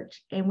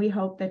Research. And we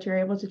hope that you're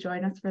able to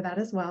join us for that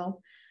as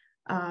well.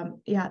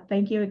 Yeah,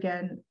 thank you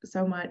again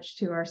so much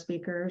to our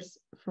speakers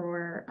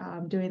for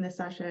doing this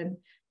session.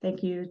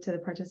 Thank you to the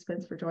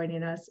participants for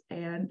joining us,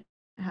 and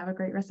have a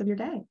great rest of your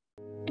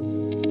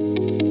day.